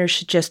 Northerners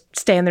should just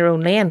stay in their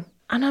own lane.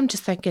 And I'm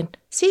just thinking,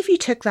 see if you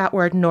took that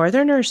word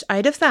Northerners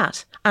out of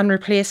that and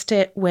replaced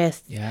it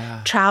with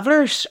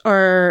travellers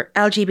or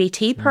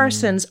LGBT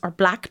persons or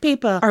black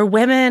people or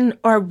women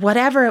or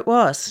whatever it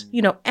was,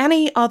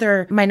 any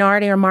other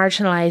minority or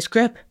marginalised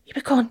group, you'd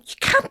be going, you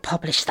can't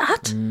publish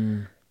that.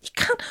 You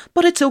can't,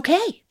 but it's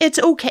okay. It's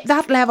okay.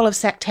 That level of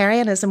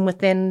sectarianism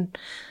within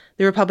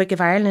the Republic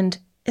of Ireland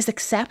is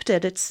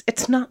accepted.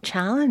 It's not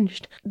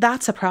challenged.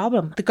 That's a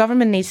problem. The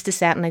government needs to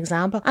set an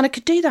example, and it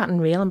could do that in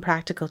real and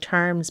practical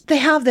terms. They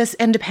have this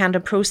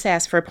independent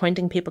process for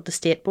appointing people to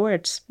state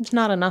boards. There's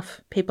not enough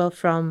people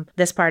from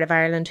this part of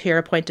Ireland who are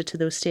appointed to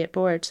those state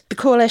boards. The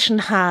coalition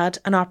had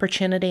an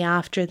opportunity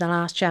after the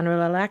last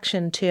general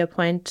election to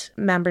appoint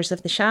members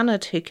of the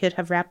Seanad who could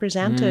have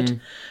represented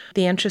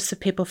the interests of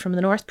people from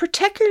the north,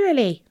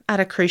 particularly at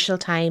a crucial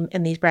time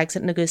in these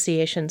Brexit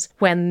negotiations,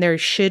 when there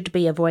should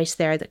be a voice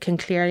there that can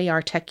clearly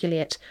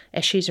articulate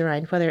issues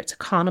around whether it's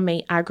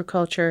economy,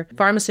 agriculture,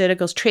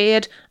 pharmaceuticals,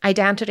 trade,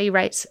 identity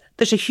rights.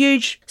 There's a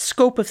huge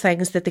scope of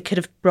things that they could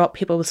have brought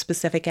people with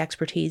specific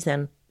expertise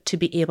in to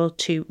be able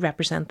to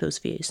represent those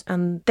views.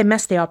 And they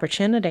missed the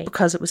opportunity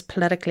because it was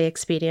politically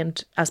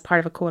expedient as part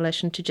of a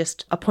coalition to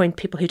just appoint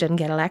people who didn't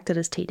get elected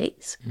as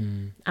TDs.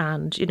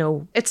 And,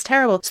 it's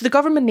terrible. So the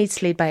government needs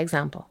to lead by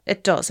example.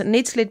 It does. It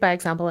needs to lead by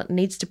example. It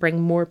needs to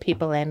bring more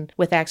people in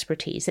with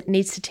expertise. It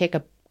needs to take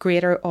a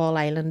greater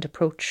all-island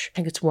approach. I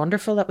think it's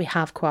wonderful that we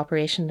have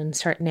cooperation in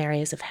certain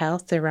areas of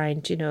health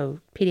around,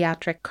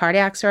 paediatric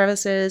cardiac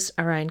services,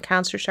 around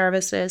cancer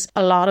services.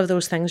 A lot of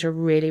those things are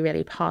really,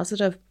 really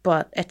positive,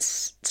 but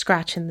it's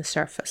scratching the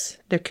surface.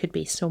 There could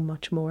be so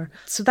much more.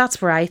 So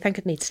that's where I think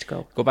it needs to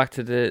go. Go back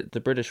to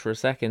the British for a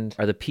second.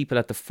 Are the people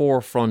at the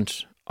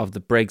forefront of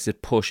the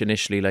Brexit push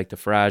initially, like the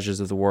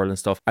Farages of the world and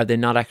stuff, are they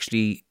not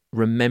actually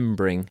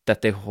remembering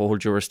that they hold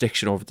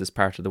jurisdiction over this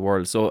part of the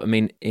world? So, I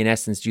mean, in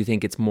essence, do you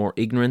think it's more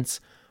ignorance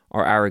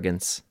or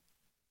arrogance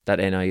that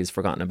NI is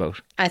forgotten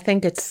about? I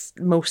think it's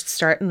most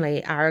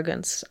certainly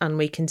arrogance, and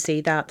we can see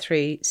that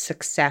through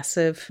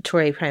successive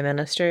Tory Prime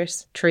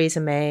Ministers. Theresa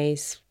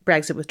May's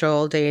Brexit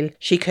withdrawal deal,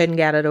 she couldn't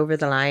get it over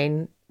the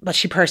line, but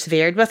she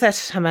persevered with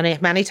it. How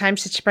many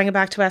times did she bring it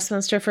back to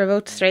Westminster for a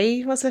vote?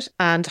 3, was it?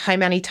 And how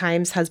many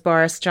times has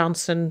Boris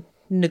Johnson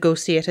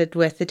negotiated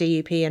with the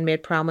DUP and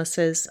made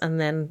promises and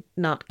then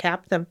not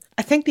kept them?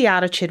 I think the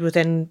attitude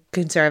within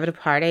the Conservative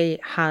Party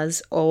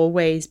has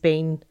always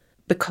been,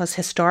 because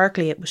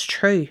historically it was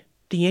true,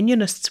 the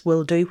Unionists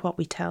will do what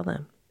we tell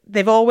them.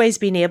 They've always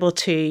been able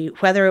to,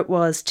 whether it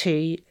was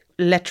to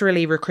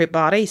literally recruit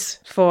bodies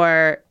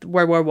for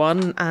World War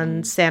I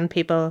and send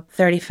people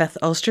 35th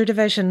Ulster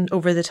Division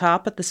over the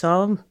top at the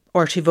Somme,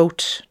 or to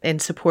vote in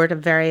support of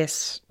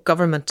various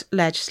government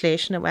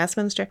legislation at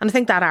Westminster. And I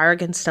think that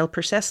arrogance still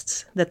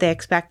persists, that they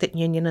expect that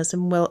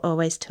unionism will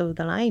always toe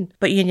the line.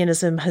 But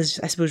unionism has,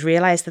 I suppose,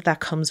 realised that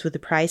comes with a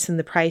price, and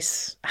the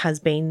price has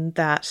been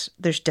that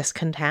there's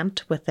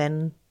discontent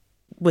within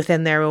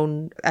within their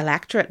own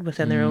electorate,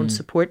 within their own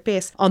support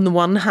base. On the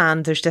one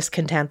hand, there's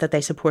discontent that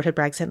they supported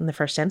Brexit in the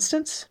first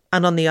instance.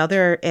 And on the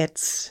other,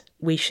 it's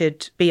we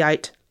should be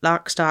out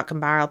lock, stock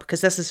and barrel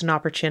because this is an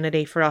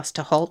opportunity for us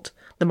to halt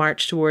the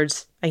march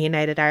towards a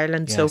united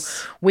Ireland. Yes.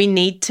 So we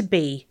need to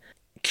be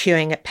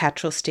queuing at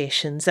petrol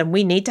stations and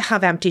we need to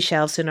have empty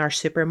shelves in our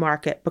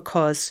supermarket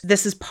because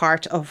this is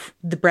part of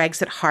the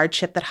Brexit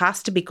hardship that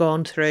has to be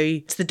gone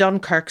through. It's the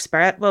Dunkirk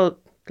spirit. Well,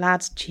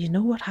 lads, do you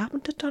know what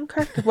happened at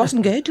Dunkirk? It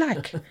wasn't good,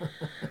 like.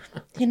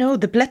 You know,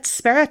 the Blitz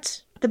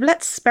spirit. The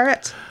Blitz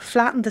spirit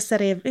flattened the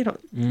city of,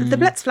 the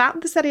Blitz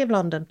flattened the city of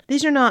London.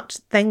 These are not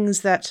things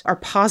that are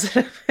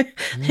positive.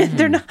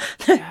 They're not.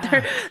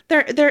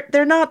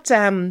 They're not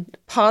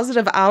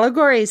positive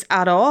allegories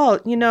at all.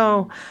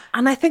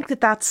 And I think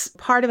that's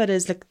part of it.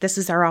 Is like this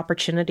is our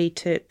opportunity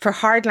for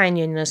hardline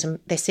unionism.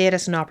 They see it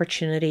as an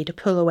opportunity to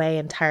pull away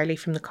entirely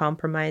from the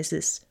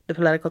compromises, the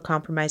political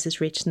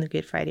compromises reached in the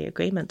Good Friday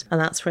Agreement,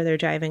 and that's where they're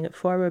driving it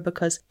forward.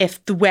 Because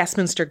if the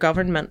Westminster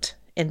government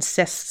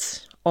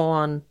insists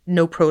on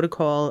no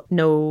protocol,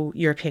 no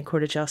European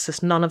Court of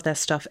Justice, none of this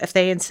stuff. If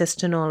they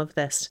insist on all of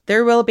this,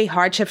 there will be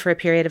hardship for a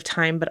period of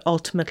time, but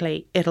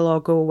ultimately it'll all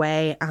go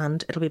away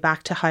and it'll be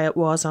back to how it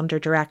was under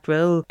direct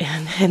rule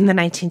in the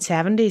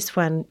 1970s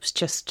when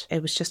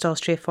it was just all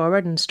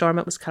straightforward and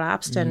Stormont was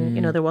collapsed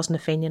and, there wasn't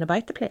a Fenian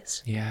about the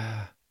place.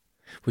 Yeah.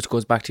 Which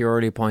goes back to your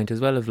earlier point as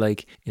well of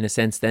like, in a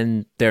sense,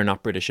 then they're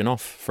not British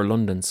enough for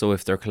London. So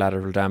if they're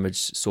collateral damage,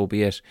 so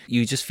be it.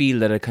 You just feel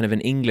that a kind of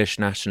an English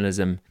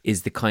nationalism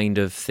is the kind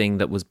of thing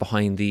that was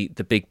behind the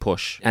big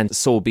push. And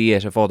so be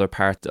it if other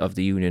parts of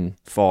the Union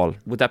fall.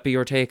 Would that be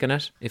your take on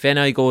it? If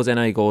NI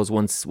goes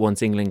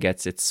once England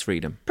gets its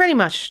freedom. Pretty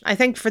much. I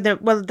think for the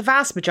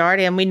vast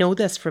majority, and we know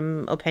this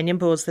from opinion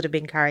polls that have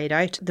been carried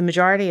out, the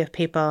majority of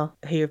people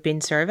who have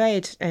been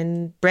surveyed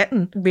in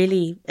Britain,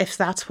 really, if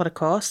that's what it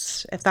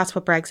costs, if that's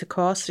what Brexit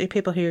costs,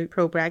 people who are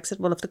pro-Brexit,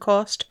 well, if the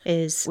cost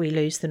is we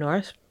lose the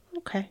North,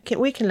 okay,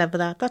 we can live with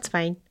that, that's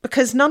fine.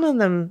 Because none of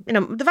them,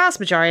 the vast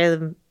majority of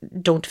them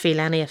don't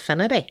feel any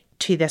affinity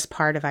to this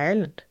part of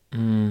Ireland.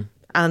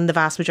 And the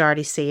vast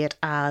majority see it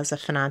as a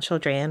financial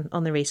drain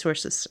on the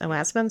resources in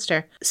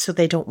Westminster. So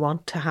they don't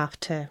want to have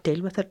to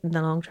deal with it in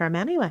the long term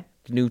anyway.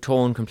 New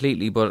tone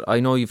completely, but I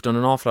know you've done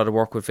an awful lot of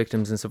work with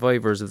victims and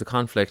survivors of the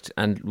conflict,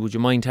 and would you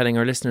mind telling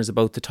our listeners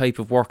about the type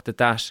of work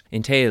that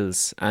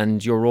entails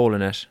and your role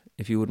in it,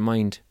 if you wouldn't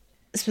mind?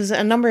 This was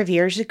a number of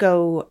years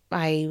ago.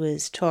 I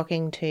was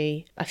talking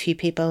to a few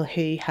people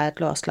who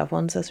had lost loved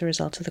ones as a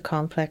result of the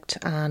conflict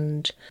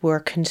and were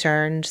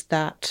concerned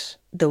that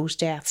those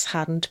deaths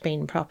hadn't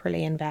been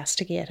properly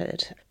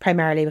investigated,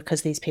 primarily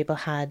because these people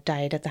had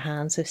died at the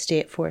hands of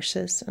state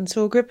forces. And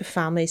so a group of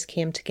families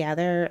came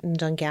together in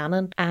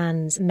Dungannon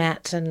and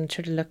met and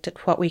sort of looked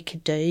at what we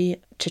could do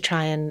to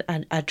try and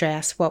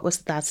address what was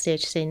at that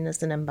stage seen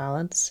as an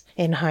imbalance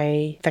in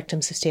how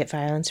victims of state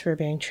violence were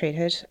being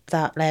treated.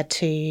 That led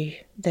to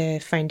the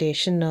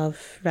foundation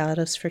of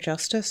Relatives for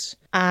Justice.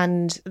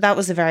 And that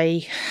was a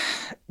very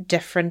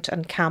different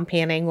and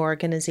campaigning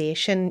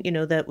organisation,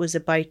 that was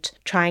about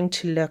trying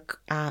to look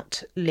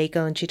at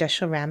legal and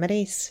judicial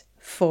remedies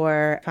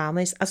for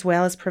families, as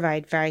well as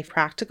provide very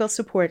practical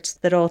supports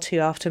that all too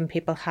often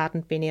people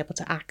hadn't been able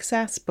to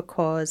access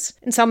because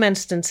in some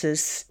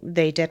instances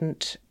they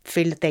didn't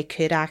feel that they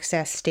could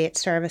access state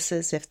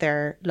services. If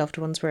their loved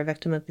ones were a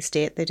victim of the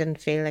state, they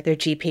didn't feel like their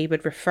GP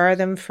would refer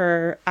them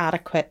for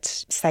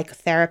adequate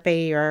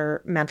psychotherapy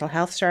or mental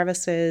health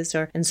services,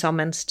 or in some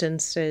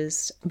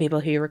instances people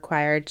who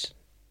required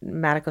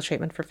medical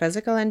treatment for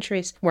physical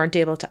injuries weren't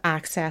able to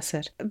access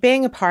it.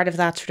 Being a part of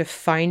that sort of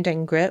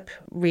founding group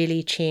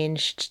really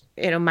changed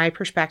my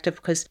perspective,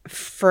 because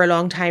for a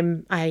long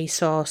time I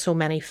saw so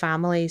many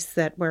families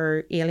that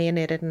were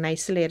alienated and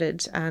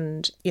isolated,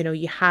 and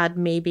you had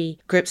maybe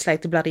groups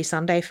like the Bloody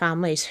Sunday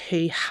families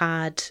who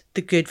had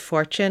the good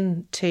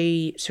fortune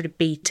to sort of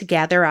be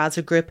together as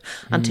a group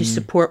and to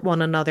support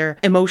one another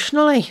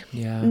emotionally,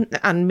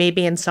 and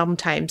maybe in some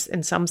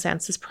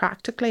senses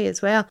practically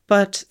as well.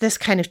 But this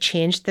kind of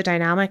changed the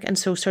dynamic, and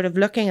so sort of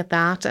looking at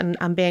that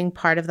and being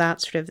part of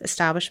that sort of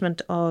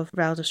establishment of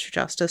Relatives for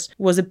Justice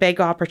was a big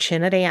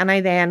opportunity. And I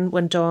then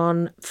went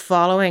on,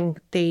 following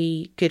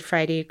the Good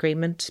Friday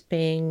Agreement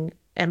being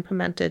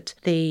implemented,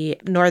 the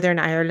Northern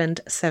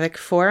Ireland Civic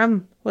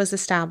Forum was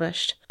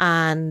established,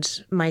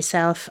 and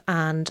myself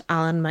and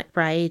Alan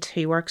MacBride,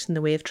 who works in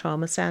the Wave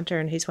Trauma Centre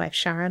and whose wife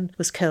Sharon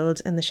was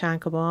killed in the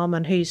Shankill bomb,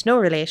 and who's no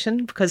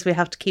relation because we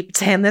have to keep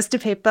saying this to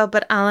people,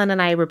 but Alan and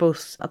I were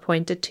both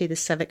appointed to the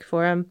Civic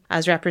Forum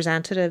as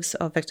representatives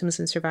of victims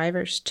and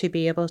survivors to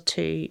be able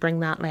to bring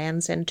that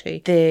lens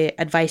into the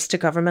advice to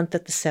government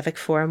that the Civic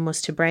Forum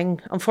was to bring.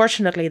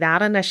 Unfortunately,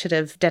 that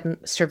initiative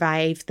didn't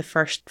survive the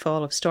first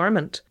fall of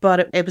Stormont,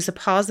 but it was a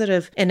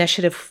positive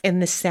initiative in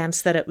the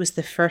sense that it was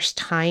the first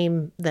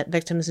time that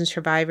victims and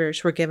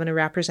survivors were given a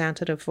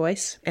representative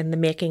voice in the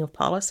making of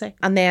policy.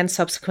 And then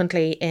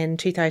subsequently in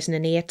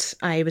 2008,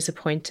 I was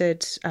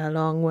appointed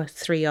along with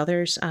 3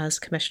 others as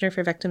Commissioner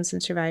for Victims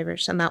and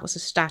Survivors. And that was a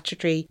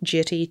statutory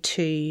duty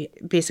to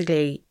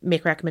basically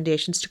make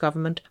recommendations to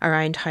government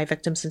around how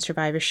victims and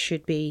survivors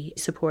should be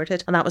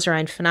supported. And that was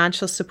around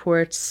financial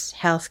supports,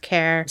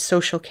 healthcare,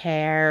 social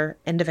care,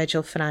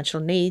 individual financial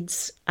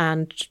needs,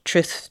 and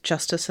truth,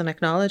 justice and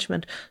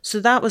acknowledgement. So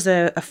that was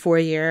a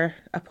 4-year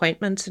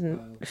appointment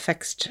and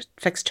fixed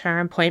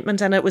term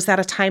appointment. And it was at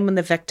a time when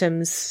the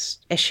victims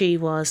issue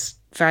was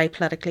very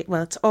politically,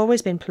 well, it's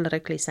always been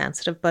politically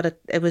sensitive, but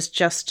it was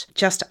just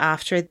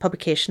after the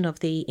publication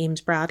of the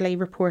Eames-Bradley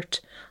report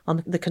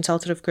on the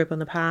consultative group on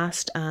the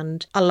past,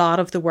 and a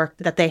lot of the work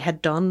that they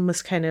had done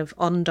was kind of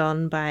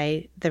undone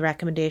by the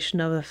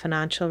recommendation of a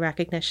financial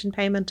recognition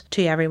payment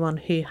to everyone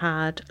who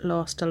had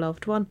lost a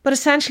loved one. But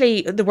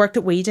essentially, the work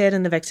that we did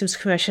in the Victims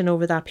Commission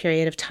over that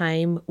period of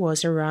time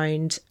was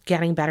around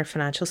getting better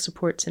financial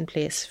supports in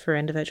place for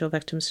individual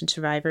victims and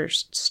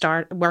survivors,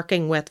 start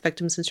working with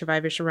victims and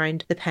survivors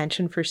around the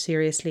pension for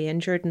seriously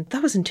injured. And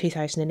that was in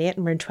 2008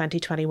 and we're in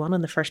 2021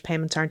 and the first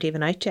payments aren't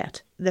even out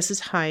yet. This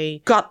is how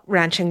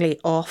gut-wrenchingly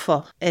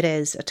awful it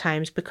is at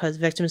times, because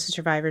victims and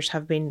survivors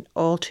have been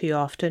all too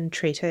often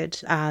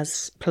treated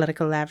as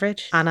political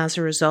leverage, and as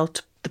a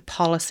result the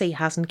policy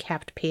hasn't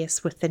kept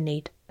pace with the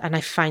need. And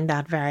I find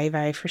that very,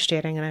 very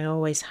frustrating, and I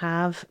always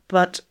have.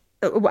 But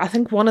I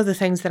think one of the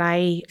things that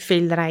I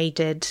feel that I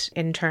did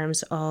in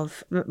terms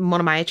of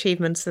one of my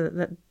achievements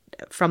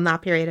from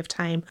that period of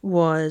time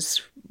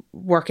was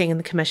working in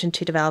the Commission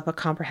to develop a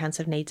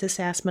comprehensive needs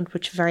assessment,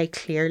 which very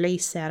clearly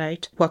set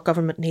out what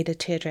government needed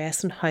to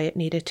address and how it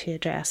needed to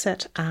address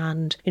it.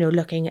 And,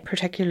 looking at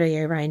particularly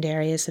around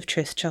areas of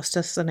truth,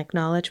 justice and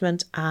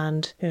acknowledgement,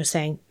 and,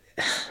 saying,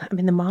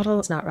 the model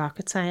is not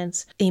rocket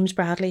science.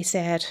 Eames-Bradley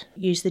said,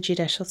 use the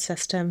judicial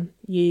system,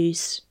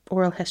 use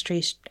oral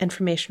histories,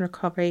 information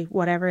recovery,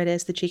 whatever it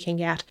is that you can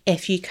get,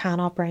 if you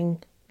cannot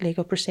bring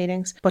legal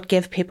proceedings, but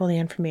give people the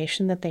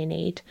information that they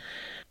need.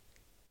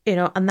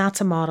 And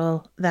that's a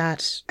model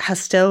that has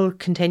still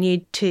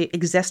continued to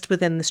exist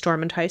within the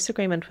Stormont House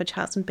Agreement, which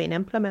hasn't been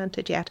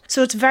implemented yet.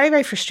 So it's very,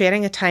 very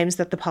frustrating at times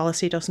that the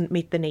policy doesn't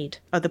meet the need,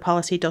 or the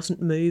policy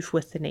doesn't move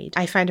with the need.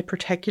 I find it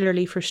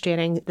particularly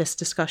frustrating, this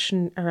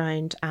discussion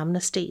around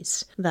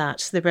amnesties,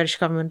 that the British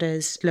government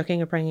is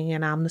looking at bringing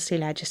in amnesty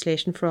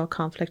legislation for all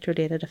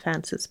conflict-related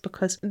offences,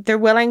 because they're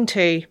willing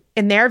to,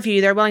 in their view,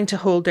 they're willing to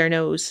hold their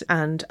nose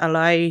and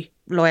allow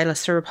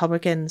loyalists or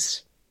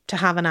Republicans to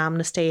have an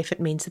amnesty if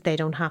it means that they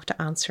don't have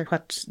to answer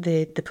what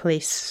the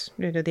police,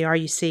 the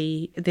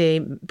RUC, the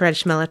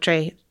British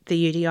military,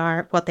 the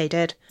UDR, what they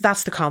did.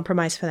 That's the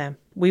compromise for them.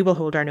 We will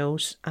hold our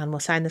nose and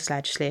we'll sign this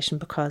legislation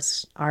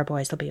because our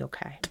boys will be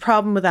okay. The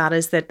problem with that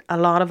is that a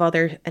lot of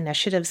other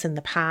initiatives in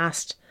the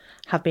past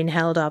have been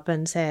held up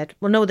and said,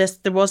 well, no,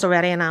 there was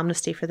already an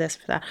amnesty for this,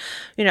 for that.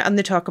 And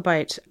they talk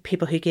about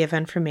people who gave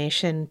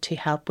information to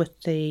help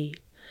with the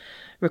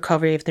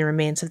recovery of the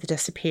remains of the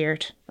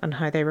disappeared and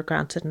how they were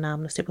granted an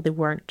amnesty. Well, they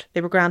weren't.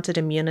 They were granted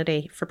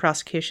immunity for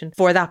prosecution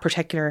for that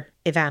particular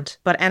event.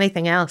 But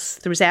anything else,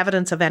 there was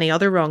evidence of any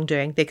other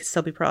wrongdoing, they could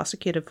still be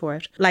prosecuted for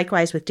it.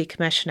 Likewise with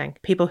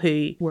decommissioning. People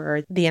who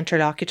were the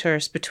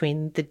interlocutors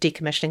between the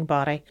decommissioning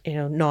body,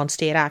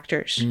 non-state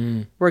actors,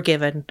 were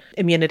given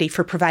immunity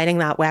for providing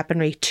that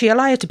weaponry to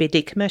allow it to be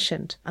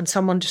decommissioned. And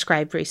someone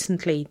described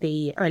recently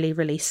the early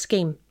release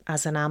scheme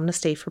as an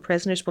amnesty for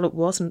prisoners. Well, it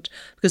wasn't,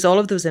 because all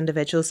of those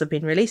individuals have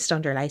been released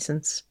under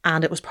licence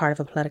and it was part of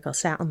a political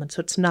settlement.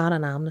 So it's not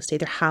an amnesty.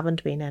 There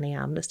haven't been any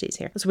amnesties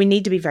here. So we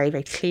need to be very,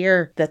 very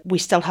clear that we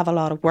still have a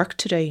lot of work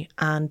to do,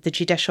 and the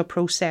judicial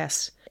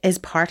process is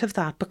part of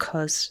that,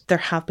 because there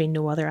have been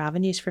no other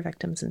avenues for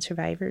victims and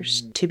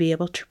survivors to be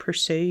able to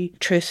pursue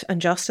truth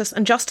and justice.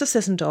 And justice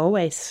isn't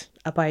always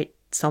about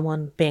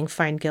someone being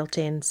found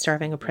guilty and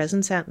serving a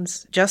prison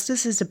sentence.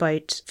 Justice is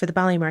about, for the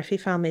Ballymurphy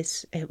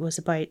families, it was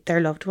about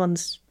their loved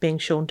ones being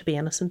shown to be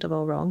innocent of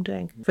all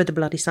wrongdoing. For the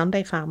Bloody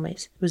Sunday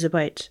families, it was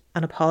about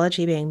an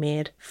apology being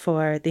made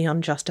for the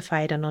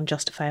unjustified and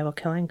unjustifiable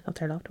killing of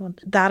their loved ones.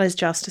 That is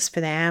justice for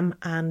them,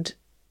 and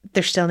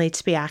there still needs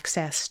to be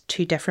access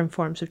to different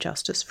forms of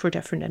justice for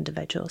different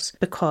individuals,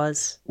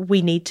 because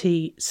we need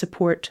to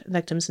support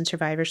victims and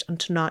survivors and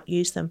to not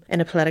use them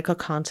in a political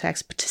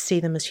context, but to see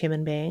them as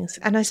human beings.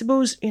 And I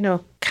suppose,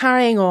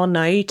 carrying on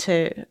now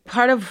to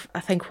part of,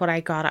 I think, what I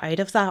got out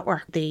of that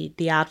work,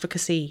 the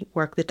advocacy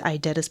work that I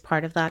did as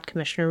part of that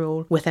commissioner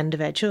role with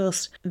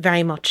individuals,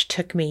 very much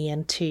took me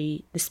into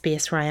the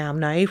space where I am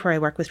now, where I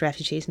work with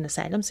refugees and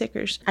asylum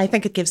seekers. I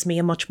think it gives me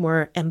a much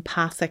more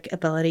empathic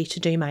ability to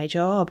do my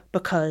job,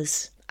 because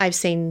I've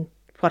seen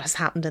what has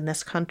happened in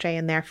this country,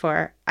 and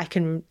therefore I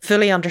can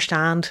fully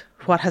understand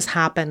what has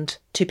happened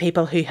to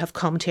people who have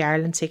come to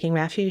Ireland seeking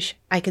refuge.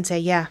 I can say,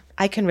 yeah,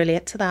 I can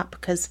relate to that,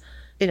 because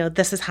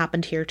this has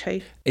happened here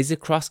too. Is it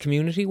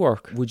cross-community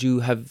work? Would you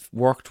have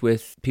worked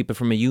with people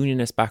from a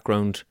unionist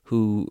background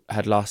who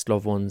had lost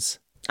loved ones?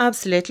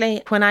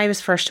 Absolutely. When I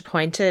was first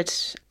appointed,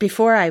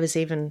 before I was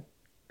even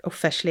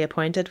officially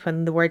appointed,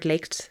 when the word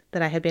leaked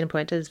that I had been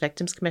appointed as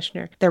Victims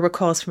Commissioner, there were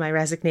calls for my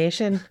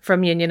resignation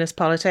from unionist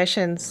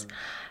politicians.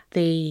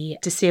 The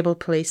Disabled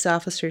Police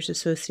Officers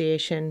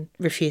Association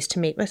refused to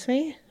meet with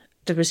me.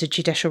 There was a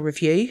judicial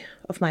review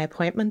of my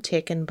appointment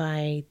taken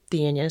by the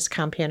unionist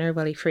campaigner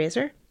Willie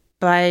Fraser.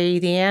 By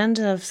the end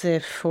of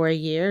the 4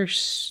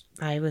 years,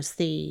 I was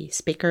the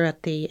speaker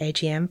at the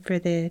AGM for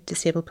the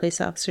Disabled Police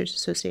Officers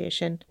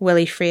Association.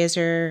 Willie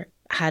Fraser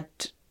had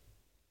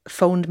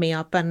phoned me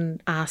up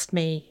and asked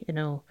me,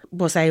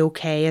 was I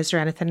okay? Is there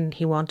anything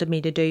he wanted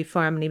me to do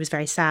for him? And he was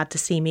very sad to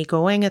see me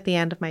going at the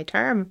end of my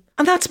term.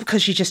 And that's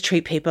because you just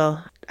treat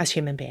people as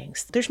human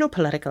beings. There's no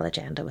political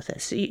agenda with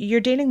this.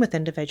 You're dealing with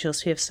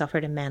individuals who have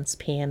suffered immense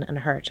pain and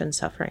hurt and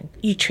suffering.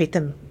 You treat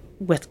them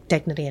with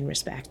dignity and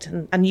respect,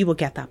 and you will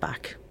get that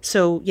back.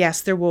 So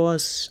yes, there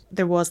was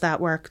that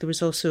work. There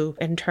was also,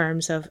 in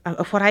terms of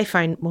what I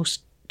find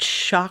most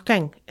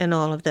shocking in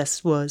all of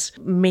this, was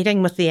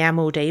meeting with the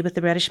MOD, with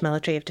the British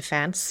Military of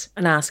Defence,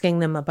 and asking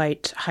them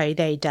about how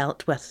they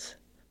dealt with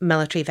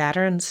military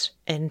veterans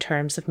in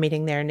terms of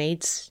meeting their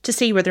needs, to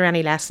see were there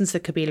any lessons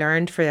that could be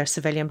learned for their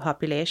civilian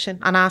population,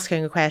 and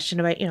asking a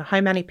question about,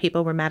 how many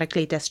people were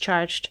medically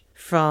discharged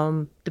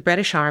from the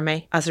British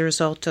Army as a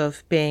result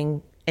of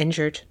being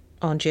injured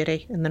on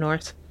duty in the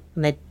north,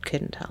 and they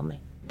couldn't tell me.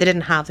 They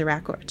didn't have the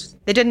records.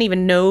 They didn't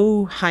even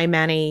know how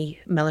many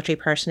military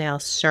personnel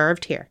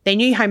served here. They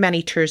knew how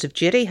many tours of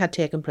duty had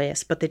taken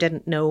place, but they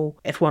didn't know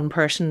if one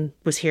person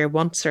was here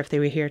once or if they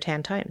were here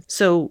 10 times.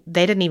 So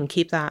they didn't even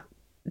keep that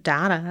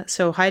data.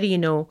 So how do you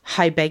know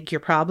how big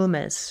your problem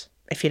is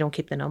if you don't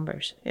keep the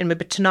numbers?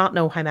 But to not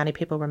know how many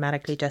people were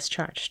medically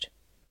discharged,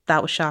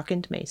 that was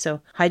shocking to me. So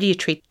how do you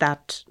treat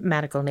that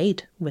medical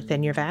need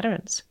within your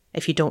veterans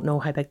if you don't know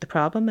how big the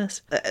problem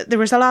is? There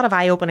was a lot of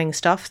eye-opening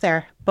stuff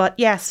there. But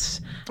yes,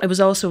 it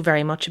was also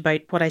very much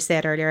about what I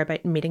said earlier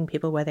about meeting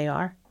people where they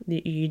are.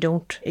 You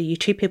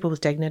treat people with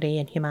dignity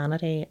and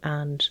humanity,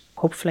 and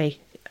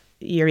hopefully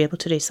you're able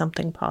to do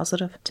something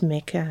positive to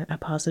make a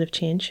positive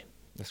change.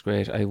 That's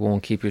great. I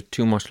won't keep you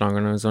too much longer.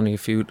 Now, there's only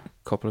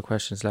couple of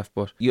questions left.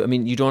 But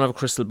you don't have a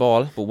crystal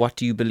ball, but what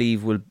do you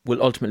believe will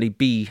ultimately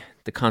be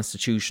the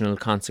constitutional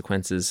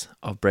consequences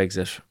of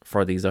Brexit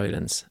for these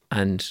islands?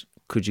 And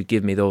could you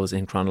give me those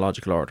in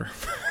chronological order?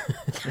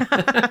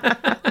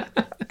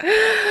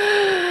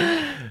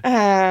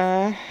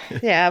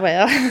 Yeah,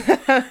 well.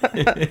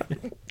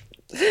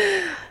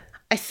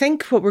 I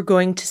think what we're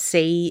going to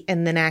see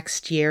in the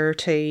next year or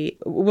two,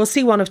 we'll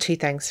see one of two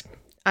things.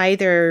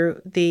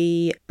 Either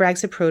the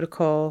Brexit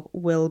protocol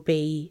will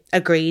be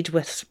agreed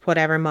with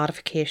whatever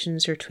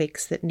modifications or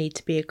tweaks that need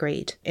to be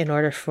agreed in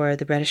order for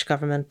the British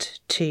government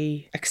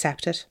to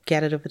accept it,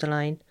 get it over the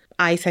line.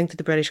 I think that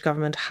the British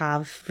government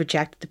have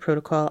rejected the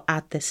protocol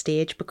at this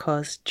stage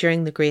because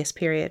during the grace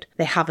period,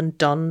 they haven't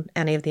done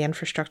any of the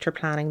infrastructure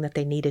planning that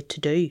they needed to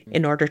do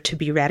in order to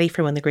be ready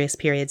for when the grace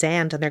periods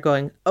end. And they're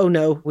going, oh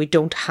no, we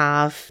don't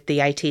have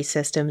the IT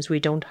systems, we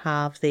don't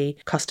have the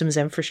customs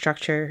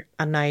infrastructure,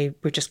 and now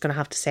we're just going to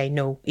have to say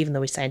no, even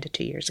though we signed it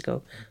 2 years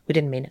ago. We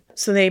didn't mean it.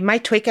 So they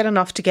might tweak it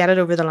enough to get it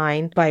over the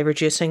line by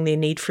reducing the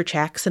need for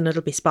checks, and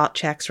it'll be spot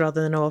checks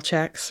rather than all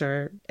checks,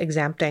 or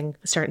exempting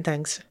certain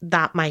things.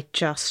 That might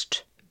just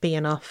be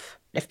enough.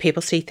 If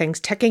people see things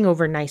ticking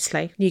over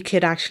nicely, you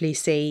could actually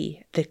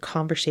see the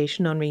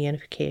conversation on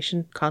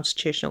reunification,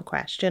 constitutional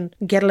question,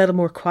 get a little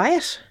more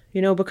quiet,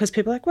 because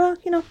people are like, well,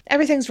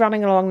 everything's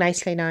running along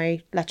nicely now,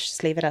 let's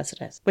just leave it as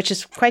it is. Which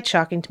is quite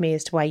shocking to me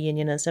as to why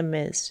unionism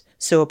is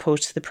so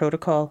opposed to the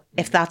protocol.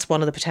 If that's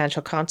one of the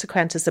potential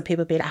consequences, that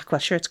people be like, well,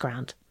 sure, it's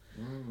grand.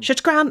 Sure, it's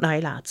grand now,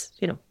 lads.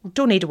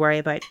 Don't need to worry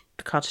about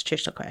the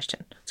constitutional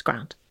question. It's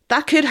grand.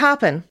 That could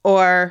happen.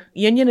 Or the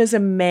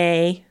unionism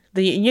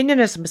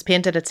has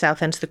painted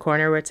itself into the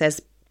corner where it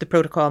says the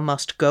protocol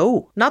must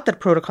go. Not that the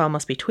protocol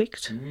must be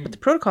tweaked, but the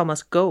protocol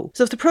must go.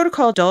 So if the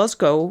protocol does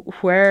go,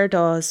 where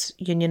does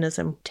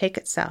unionism take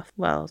itself?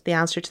 Well, the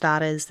answer to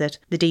that is that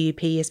the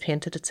DUP has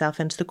painted itself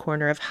into the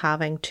corner of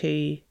having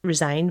to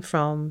resign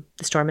from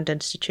the Stormont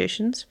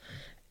institutions.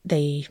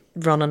 They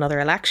run another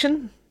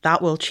election.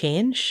 That will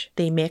change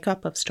the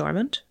makeup of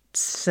Stormont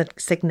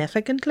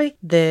significantly.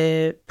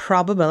 The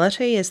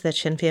probability is that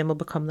Sinn Féin will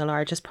become the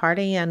largest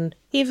party, and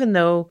even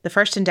though the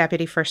First and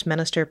Deputy First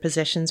Minister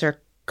positions are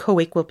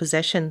co-equal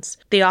positions,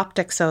 the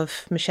optics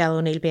of Michelle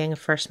O'Neill being a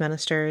First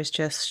Minister is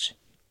just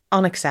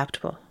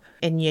unacceptable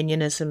in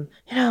unionism.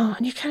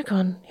 And you're kind of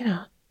going,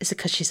 is it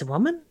because she's a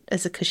woman?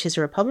 Is it because she's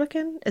a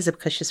Republican? Is it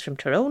because she's from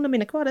Tyrone? I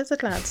mean, what is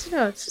it, lads?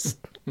 It's just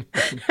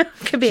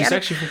could be. She's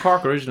actually from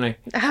Cork originally.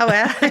 Oh,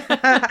 well.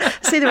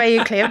 See the way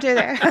you claimed her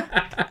there.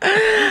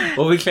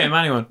 Well, we claim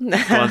anyone.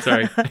 Go on,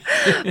 sorry.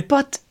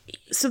 But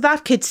so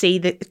that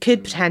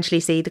could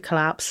potentially see the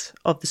collapse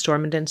of the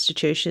Stormont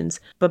institutions.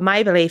 But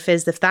my belief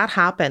is if that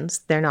happens,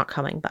 they're not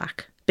coming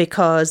back,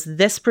 because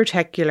this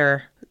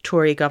particular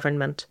Tory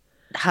government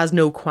has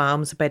no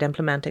qualms about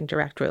implementing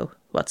direct rule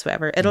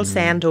whatsoever. It'll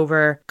send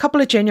over a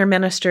couple of junior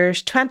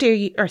ministers,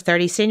 20 or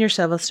 30 senior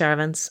civil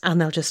servants, and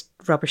they'll just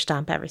rubber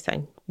stamp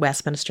everything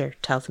Westminster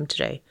tells them to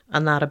do.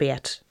 And that'll be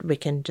it. We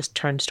can just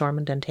turn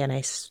Stormont into a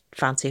nice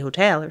fancy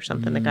hotel or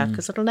something like that,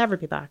 because it'll never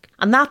be back.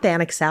 And that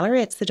then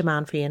accelerates the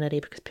demand for unity,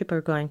 because people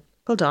are going,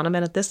 hold on a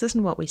minute, this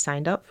isn't what we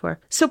signed up for.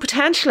 So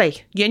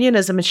potentially,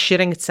 unionism is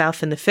shooting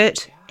itself in the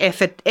foot.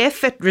 If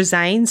it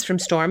resigns from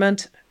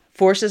Stormont,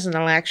 forces an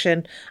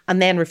election,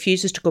 and then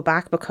refuses to go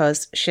back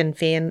because Sinn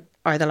Féin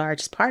are the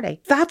largest party.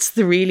 That's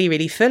the really,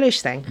 really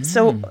foolish thing.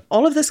 So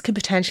all of this could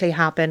potentially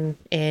happen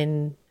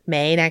in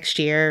May next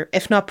year,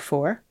 if not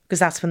before, because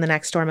that's when the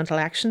next Stormont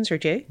elections are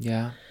due.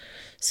 Yeah.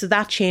 So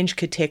that change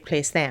could take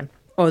place then.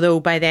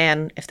 Although by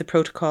then, if the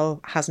protocol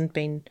hasn't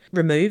been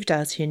removed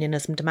as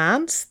unionism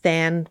demands,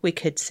 then we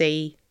could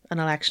see an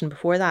election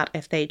before that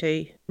if they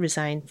do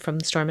resign from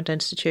the Stormont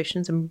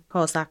institutions and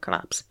cause that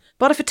collapse.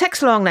 But if it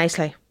ticks along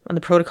nicely and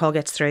the protocol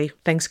gets through,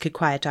 things could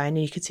quiet down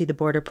and you could see the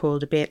border poll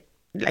debate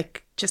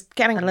like just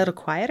getting a little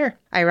quieter,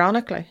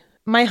 ironically.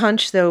 My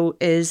hunch, though,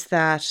 is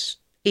that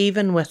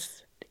even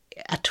with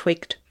a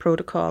tweaked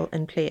protocol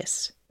in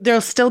place, there'll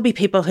still be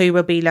people who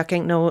will be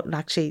looking, no,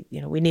 actually,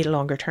 we need a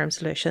longer term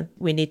solution.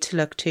 We need to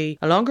look to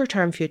a longer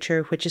term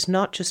future, which is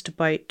not just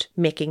about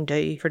making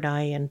do for now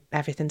and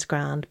everything's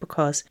grand,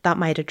 because that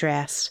might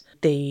address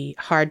the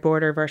hard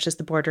border versus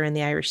the border in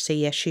the Irish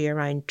Sea issue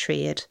around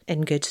trade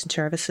in goods and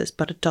services,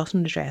 but it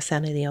doesn't address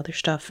any of the other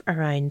stuff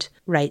around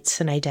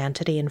rights and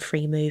identity and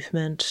free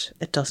movement.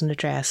 It doesn't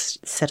address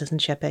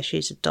citizenship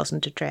issues. It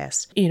doesn't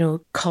address,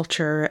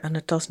 culture, and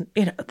it doesn't,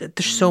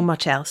 there's so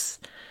much else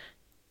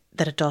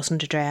that it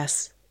doesn't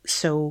address.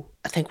 So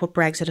I think what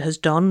Brexit has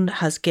done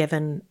has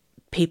given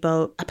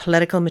people a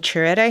political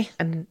maturity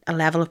and a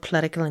level of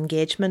political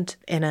engagement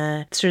in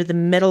a sort of the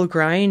middle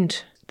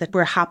ground that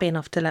we're happy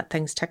enough to let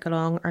things tick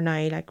along, are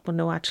now like, well,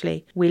 no,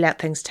 actually, we let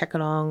things tick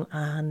along,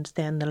 and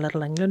then the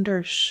little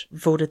Englanders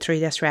voted through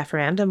this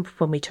referendum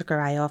when we took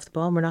our eye off the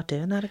ball, and we're not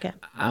doing that again.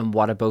 And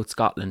what about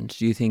Scotland?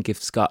 Do you think if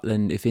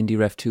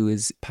IndyRef 2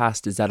 is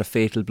passed, is that a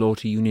fatal blow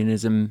to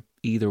unionism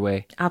either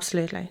way?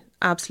 Absolutely.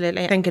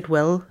 Absolutely. I think it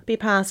will be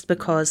passed,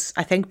 because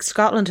I think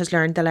Scotland has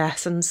learned the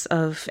lessons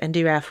of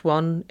IndyRef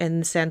 1 in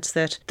the sense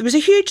that there was a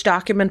huge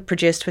document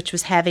produced which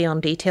was heavy on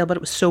detail, but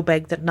it was so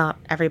big that not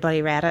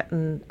everybody read it,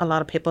 and a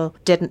lot of people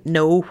didn't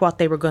know what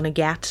they were going to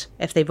get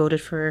if they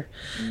voted for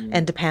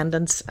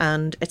independence,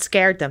 and it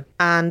scared them.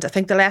 And I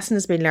think the lesson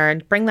has been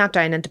learned. Bring that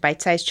down into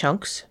bite-sized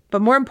chunks.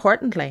 But more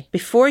importantly,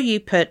 before you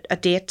put a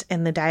date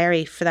in the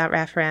diary for that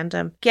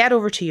referendum, get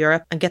over to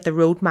Europe and get the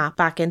roadmap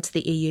back into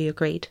the EU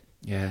agreed.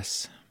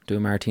 Yes. Do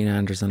Martina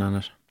Anderson on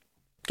it.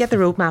 Get the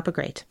roadmap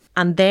agreed.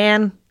 And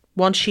then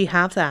once you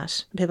have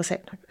that, people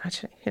say,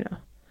 actually,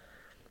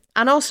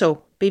 And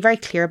also be very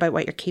clear about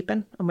what you're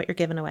keeping and what you're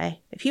giving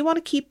away. If you want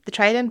to keep the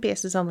Trident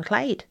bases on the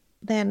Clyde,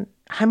 then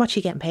how much are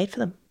you getting paid for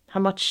them? How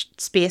much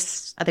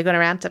space are they going to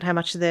rent, and how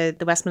much is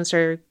the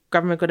Westminster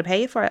government going to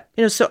pay you for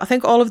it? So I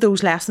think all of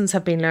those lessons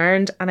have been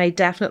learned, and I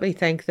definitely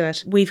think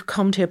that we've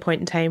come to a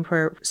point in time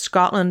where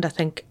Scotland, I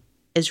think,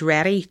 is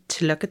ready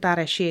to look at that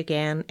issue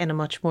again in a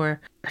much more,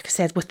 like I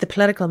said, with the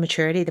political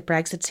maturity that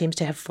Brexit seems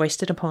to have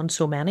foisted upon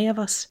so many of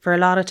us. For a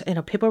lot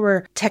of, people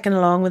were ticking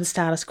along with the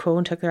status quo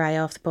and took their eye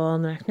off the ball,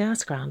 and they're like, no,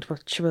 it's grand.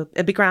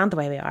 It'd be grand the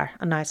way we are.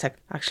 And now it's like,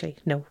 actually,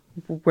 no,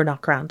 we're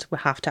not grand. We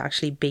have to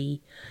actually be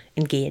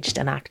engaged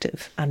and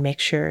active and make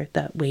sure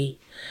that we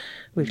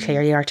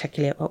clearly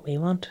articulate what we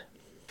want.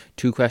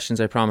 2 questions,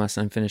 I promise.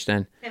 I'm finished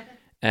then.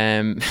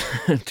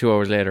 2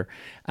 hours later,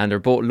 and they're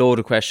both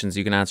loaded questions.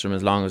 You can answer them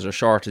as long as or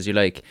short as you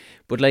like,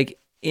 but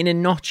in a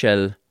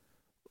nutshell,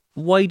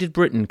 why did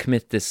Britain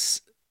commit this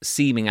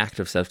seeming act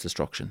of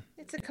self-destruction?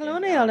 It's a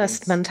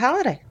colonialist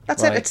mentality.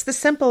 That's right. It's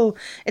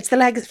the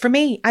legacy. For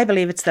me, I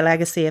believe it's the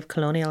legacy of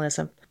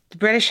colonialism. The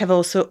British have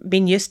also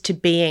been used to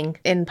being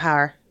in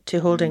power, to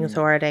holding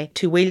authority,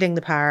 to wielding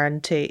the power,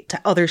 and to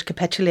others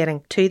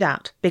capitulating to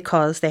that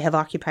because they have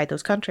occupied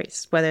those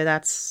countries, whether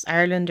that's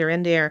Ireland or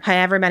India or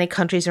however many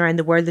countries around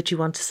the world that you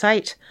want to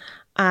cite.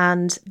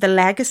 And the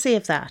legacy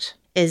of that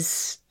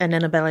is an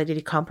inability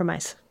to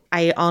compromise.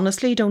 I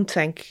honestly don't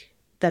think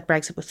that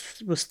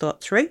Brexit was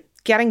thought through.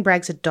 Getting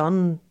Brexit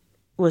done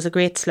was a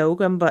great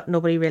slogan, but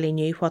nobody really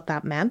knew what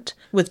that meant.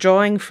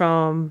 Withdrawing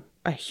from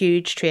a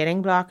huge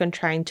trading bloc and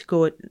trying to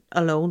go it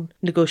alone,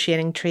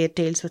 negotiating trade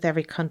deals with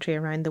every country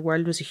around the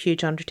world was a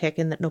huge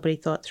undertaking that nobody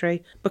thought through,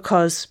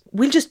 because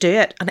we'll just do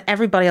it and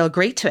everybody will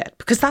agree to it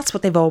because that's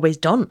what they've always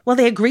done. Well,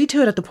 they agreed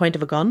to it at the point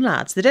of a gun,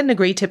 lads. They didn't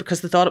agree to it because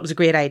they thought it was a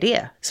great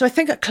idea. So I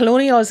think that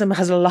colonialism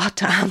has a lot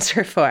to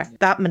answer for.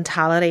 That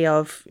mentality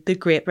of the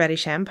Great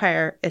British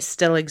Empire is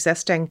still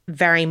existing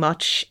very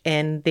much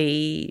in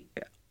the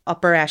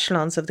upper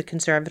echelons of the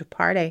Conservative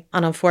Party,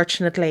 and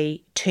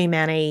unfortunately too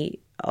many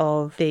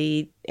of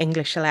the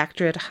English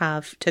electorate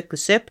have took the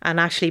soup and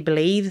actually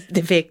believe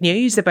the fake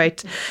news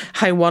about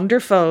how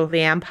wonderful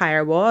the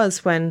empire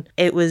was, when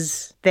it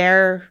was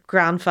their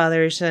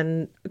grandfathers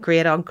and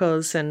great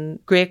uncles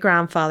and great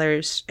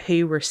grandfathers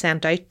who were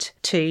sent out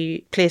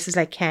to places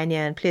like Kenya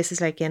and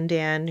places like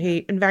India, and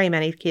who in very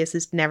many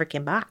cases never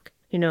came back.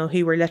 You know,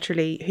 who were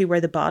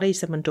the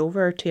bodies that went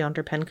over to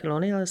underpin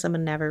colonialism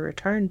and never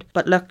returned.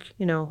 But look,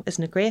 you know,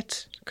 isn't it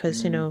great?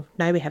 Because, you know,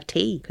 now we have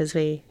tea, because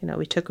we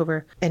took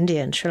over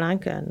India and Sri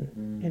Lanka,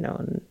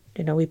 and,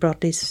 we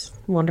brought these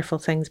wonderful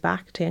things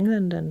back to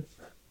England. And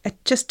I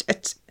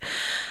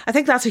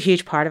think that's a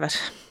huge part of it.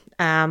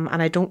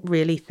 And I don't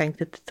really think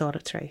that they thought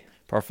it through.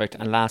 Perfect.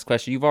 And last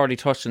question. You've already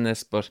touched on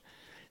this, but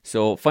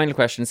so final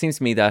question. It seems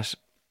to me that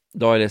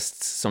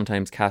loyalists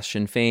sometimes cast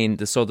Sinn Féin,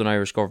 the Southern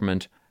Irish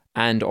government,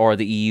 and or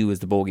the EU as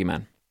the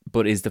bogeyman.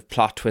 But is the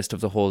plot twist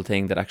of the whole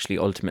thing that actually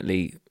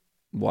ultimately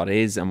what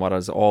is and what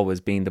has always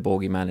been the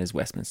bogeyman is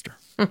Westminster?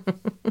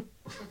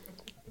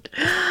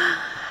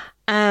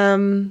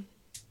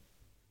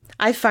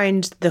 I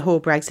found the whole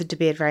Brexit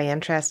debate very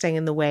interesting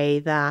in the way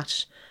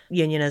that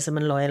unionism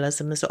and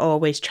loyalism is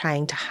always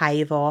trying to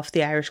hive off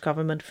the Irish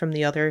government from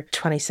the other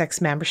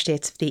 26 member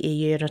states of the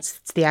EU. And it's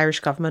the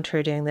Irish government who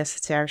are doing this.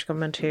 It's the Irish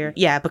government who are...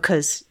 Yeah,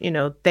 because, you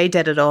know, they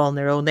did it all on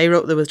their own. They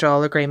wrote the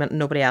withdrawal agreement and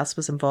nobody else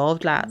was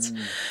involved, lads.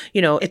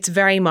 You know, it's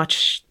very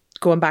much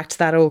going back to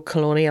that old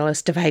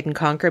colonialist divide and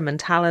conquer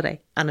mentality.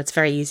 And it's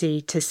very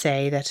easy to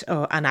say that,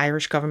 oh, an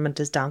Irish government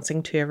is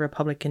dancing to a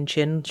Republican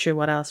tune. Sure,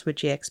 what else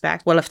would you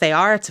expect? Well, if they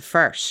are, it's a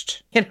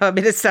first. You know, I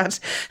mean, it's not...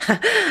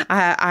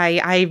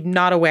 I'm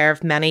not aware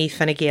of many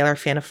Fine Gael or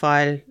Fianna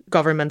Fáil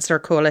governments or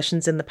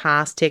coalitions in the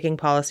past taking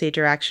policy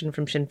direction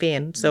from Sinn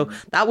Féin. So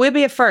that would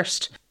be a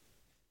first.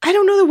 I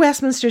don't know that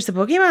Westminster's the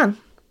boogeyman.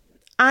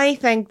 I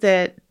think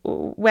that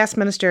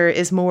Westminster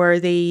is more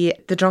the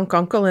drunk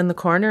uncle in the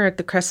corner at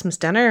the Christmas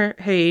dinner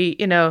who,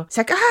 you know, it's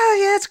like, oh,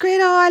 yeah, it's great.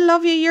 Oh, I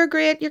love you. You're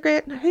great. Who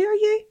are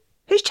you?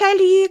 Whose child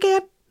are you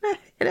again?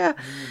 You know,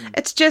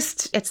 it's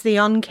the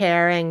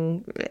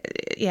uncaring.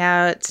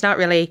 Yeah, it's not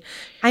really,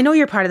 I know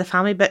you're part of the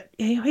family, but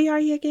who are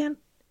you again?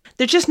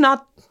 They're just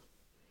not,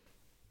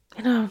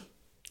 you know,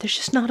 they're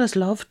just not as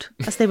loved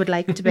as they would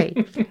like to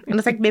be. And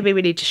I think maybe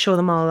we need to show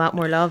them all a lot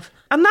more love.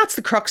 And that's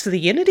the crux of the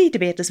unity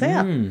debate as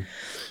well.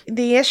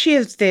 The issue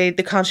of the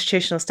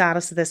constitutional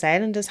status of this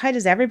island is, how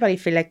does everybody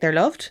feel like they're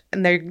loved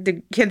and they're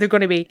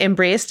going to be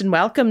embraced and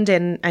welcomed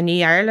in a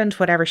new Ireland,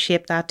 whatever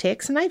shape that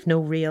takes. And I have no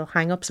real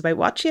hang-ups about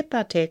what shape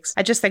that takes.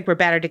 I just think we're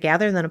better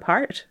together than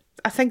apart.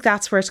 I think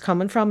that's where it's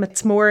coming from.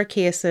 It's more a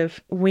case of,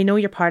 we know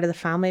you're part of the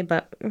family,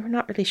 but we're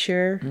not really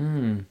sure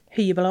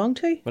who you belong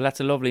to. Well, that's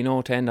a lovely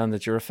note to end on,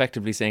 that you're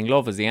effectively saying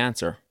love is the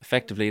answer.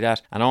 Effectively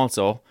that. And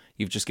also,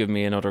 you've just given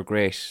me another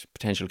great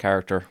potential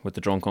character with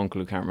the drunk uncle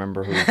who can't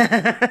remember who.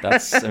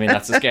 That's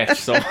a sketch.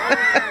 So,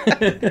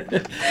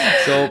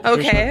 Patricia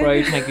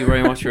MacBride, thank you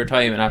very much for your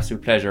time. An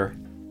absolute pleasure.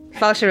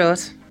 Fáilte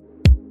Rose.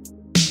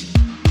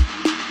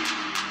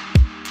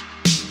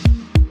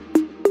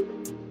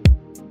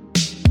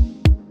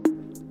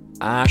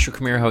 Sure,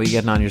 come here, how are you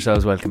getting on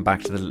yourselves? Welcome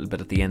back to the little bit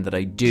at the end that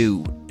I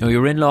do. Now,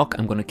 you're in luck.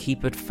 I'm going to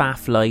keep it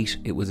faff light.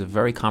 It was a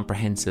very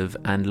comprehensive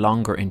and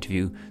longer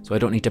interview, so I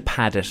don't need to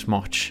pad it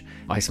much.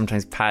 I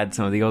sometimes pad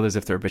some of the others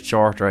if they're a bit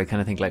shorter. I kind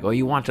of think like, oh,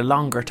 you want a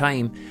longer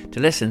time to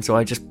listen, so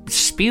I just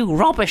spew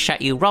rubbish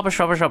at you. Rubbish.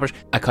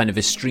 A kind of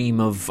a stream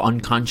of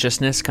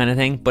unconsciousness kind of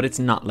thing, but it's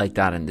not like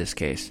that in this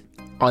case.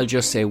 I'll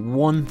just say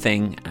one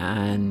thing,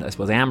 and I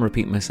suppose I am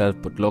repeating myself,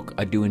 but look,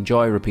 I do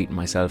enjoy repeating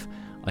myself.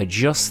 I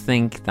just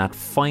think that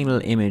final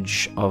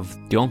image of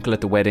the uncle at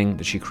the wedding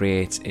that she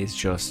creates is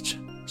just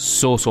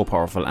so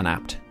powerful and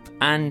apt.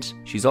 And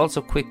she's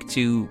also quick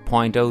to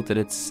point out that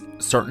it's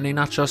certainly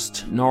not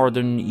just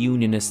Northern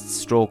Unionists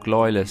stroke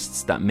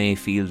loyalists that may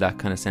feel that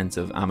kind of sense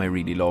of, am I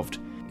really loved?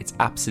 It's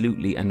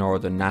absolutely a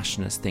Northern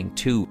Nationalist thing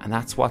too. And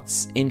that's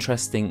what's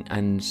interesting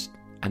and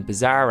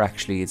bizarre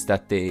actually, is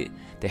that they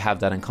have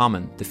that in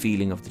common, the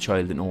feeling of the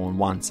child that no one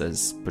wants,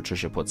 as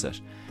Patricia puts it.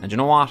 And you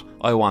know what?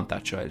 I want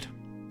that child.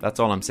 That's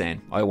all I'm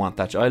saying. I want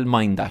that. I'll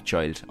mind that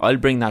child. I'll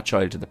bring that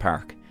child to the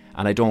park.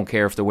 And I don't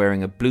care if they're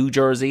wearing a blue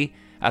jersey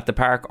at the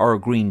park or a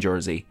green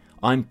jersey.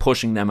 I'm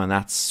pushing them on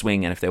that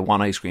swing, and if they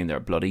want ice cream,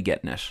 they're bloody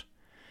getting it.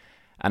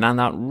 And on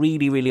that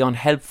really, really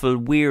unhelpful,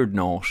 weird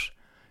note,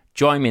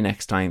 join me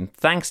next time.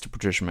 Thanks to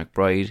Patricia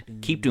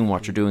MacBride. Keep doing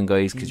what you're doing,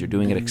 guys, because you're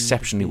doing it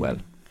exceptionally well.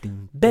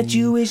 Bet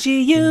you wish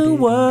you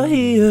were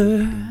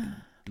here.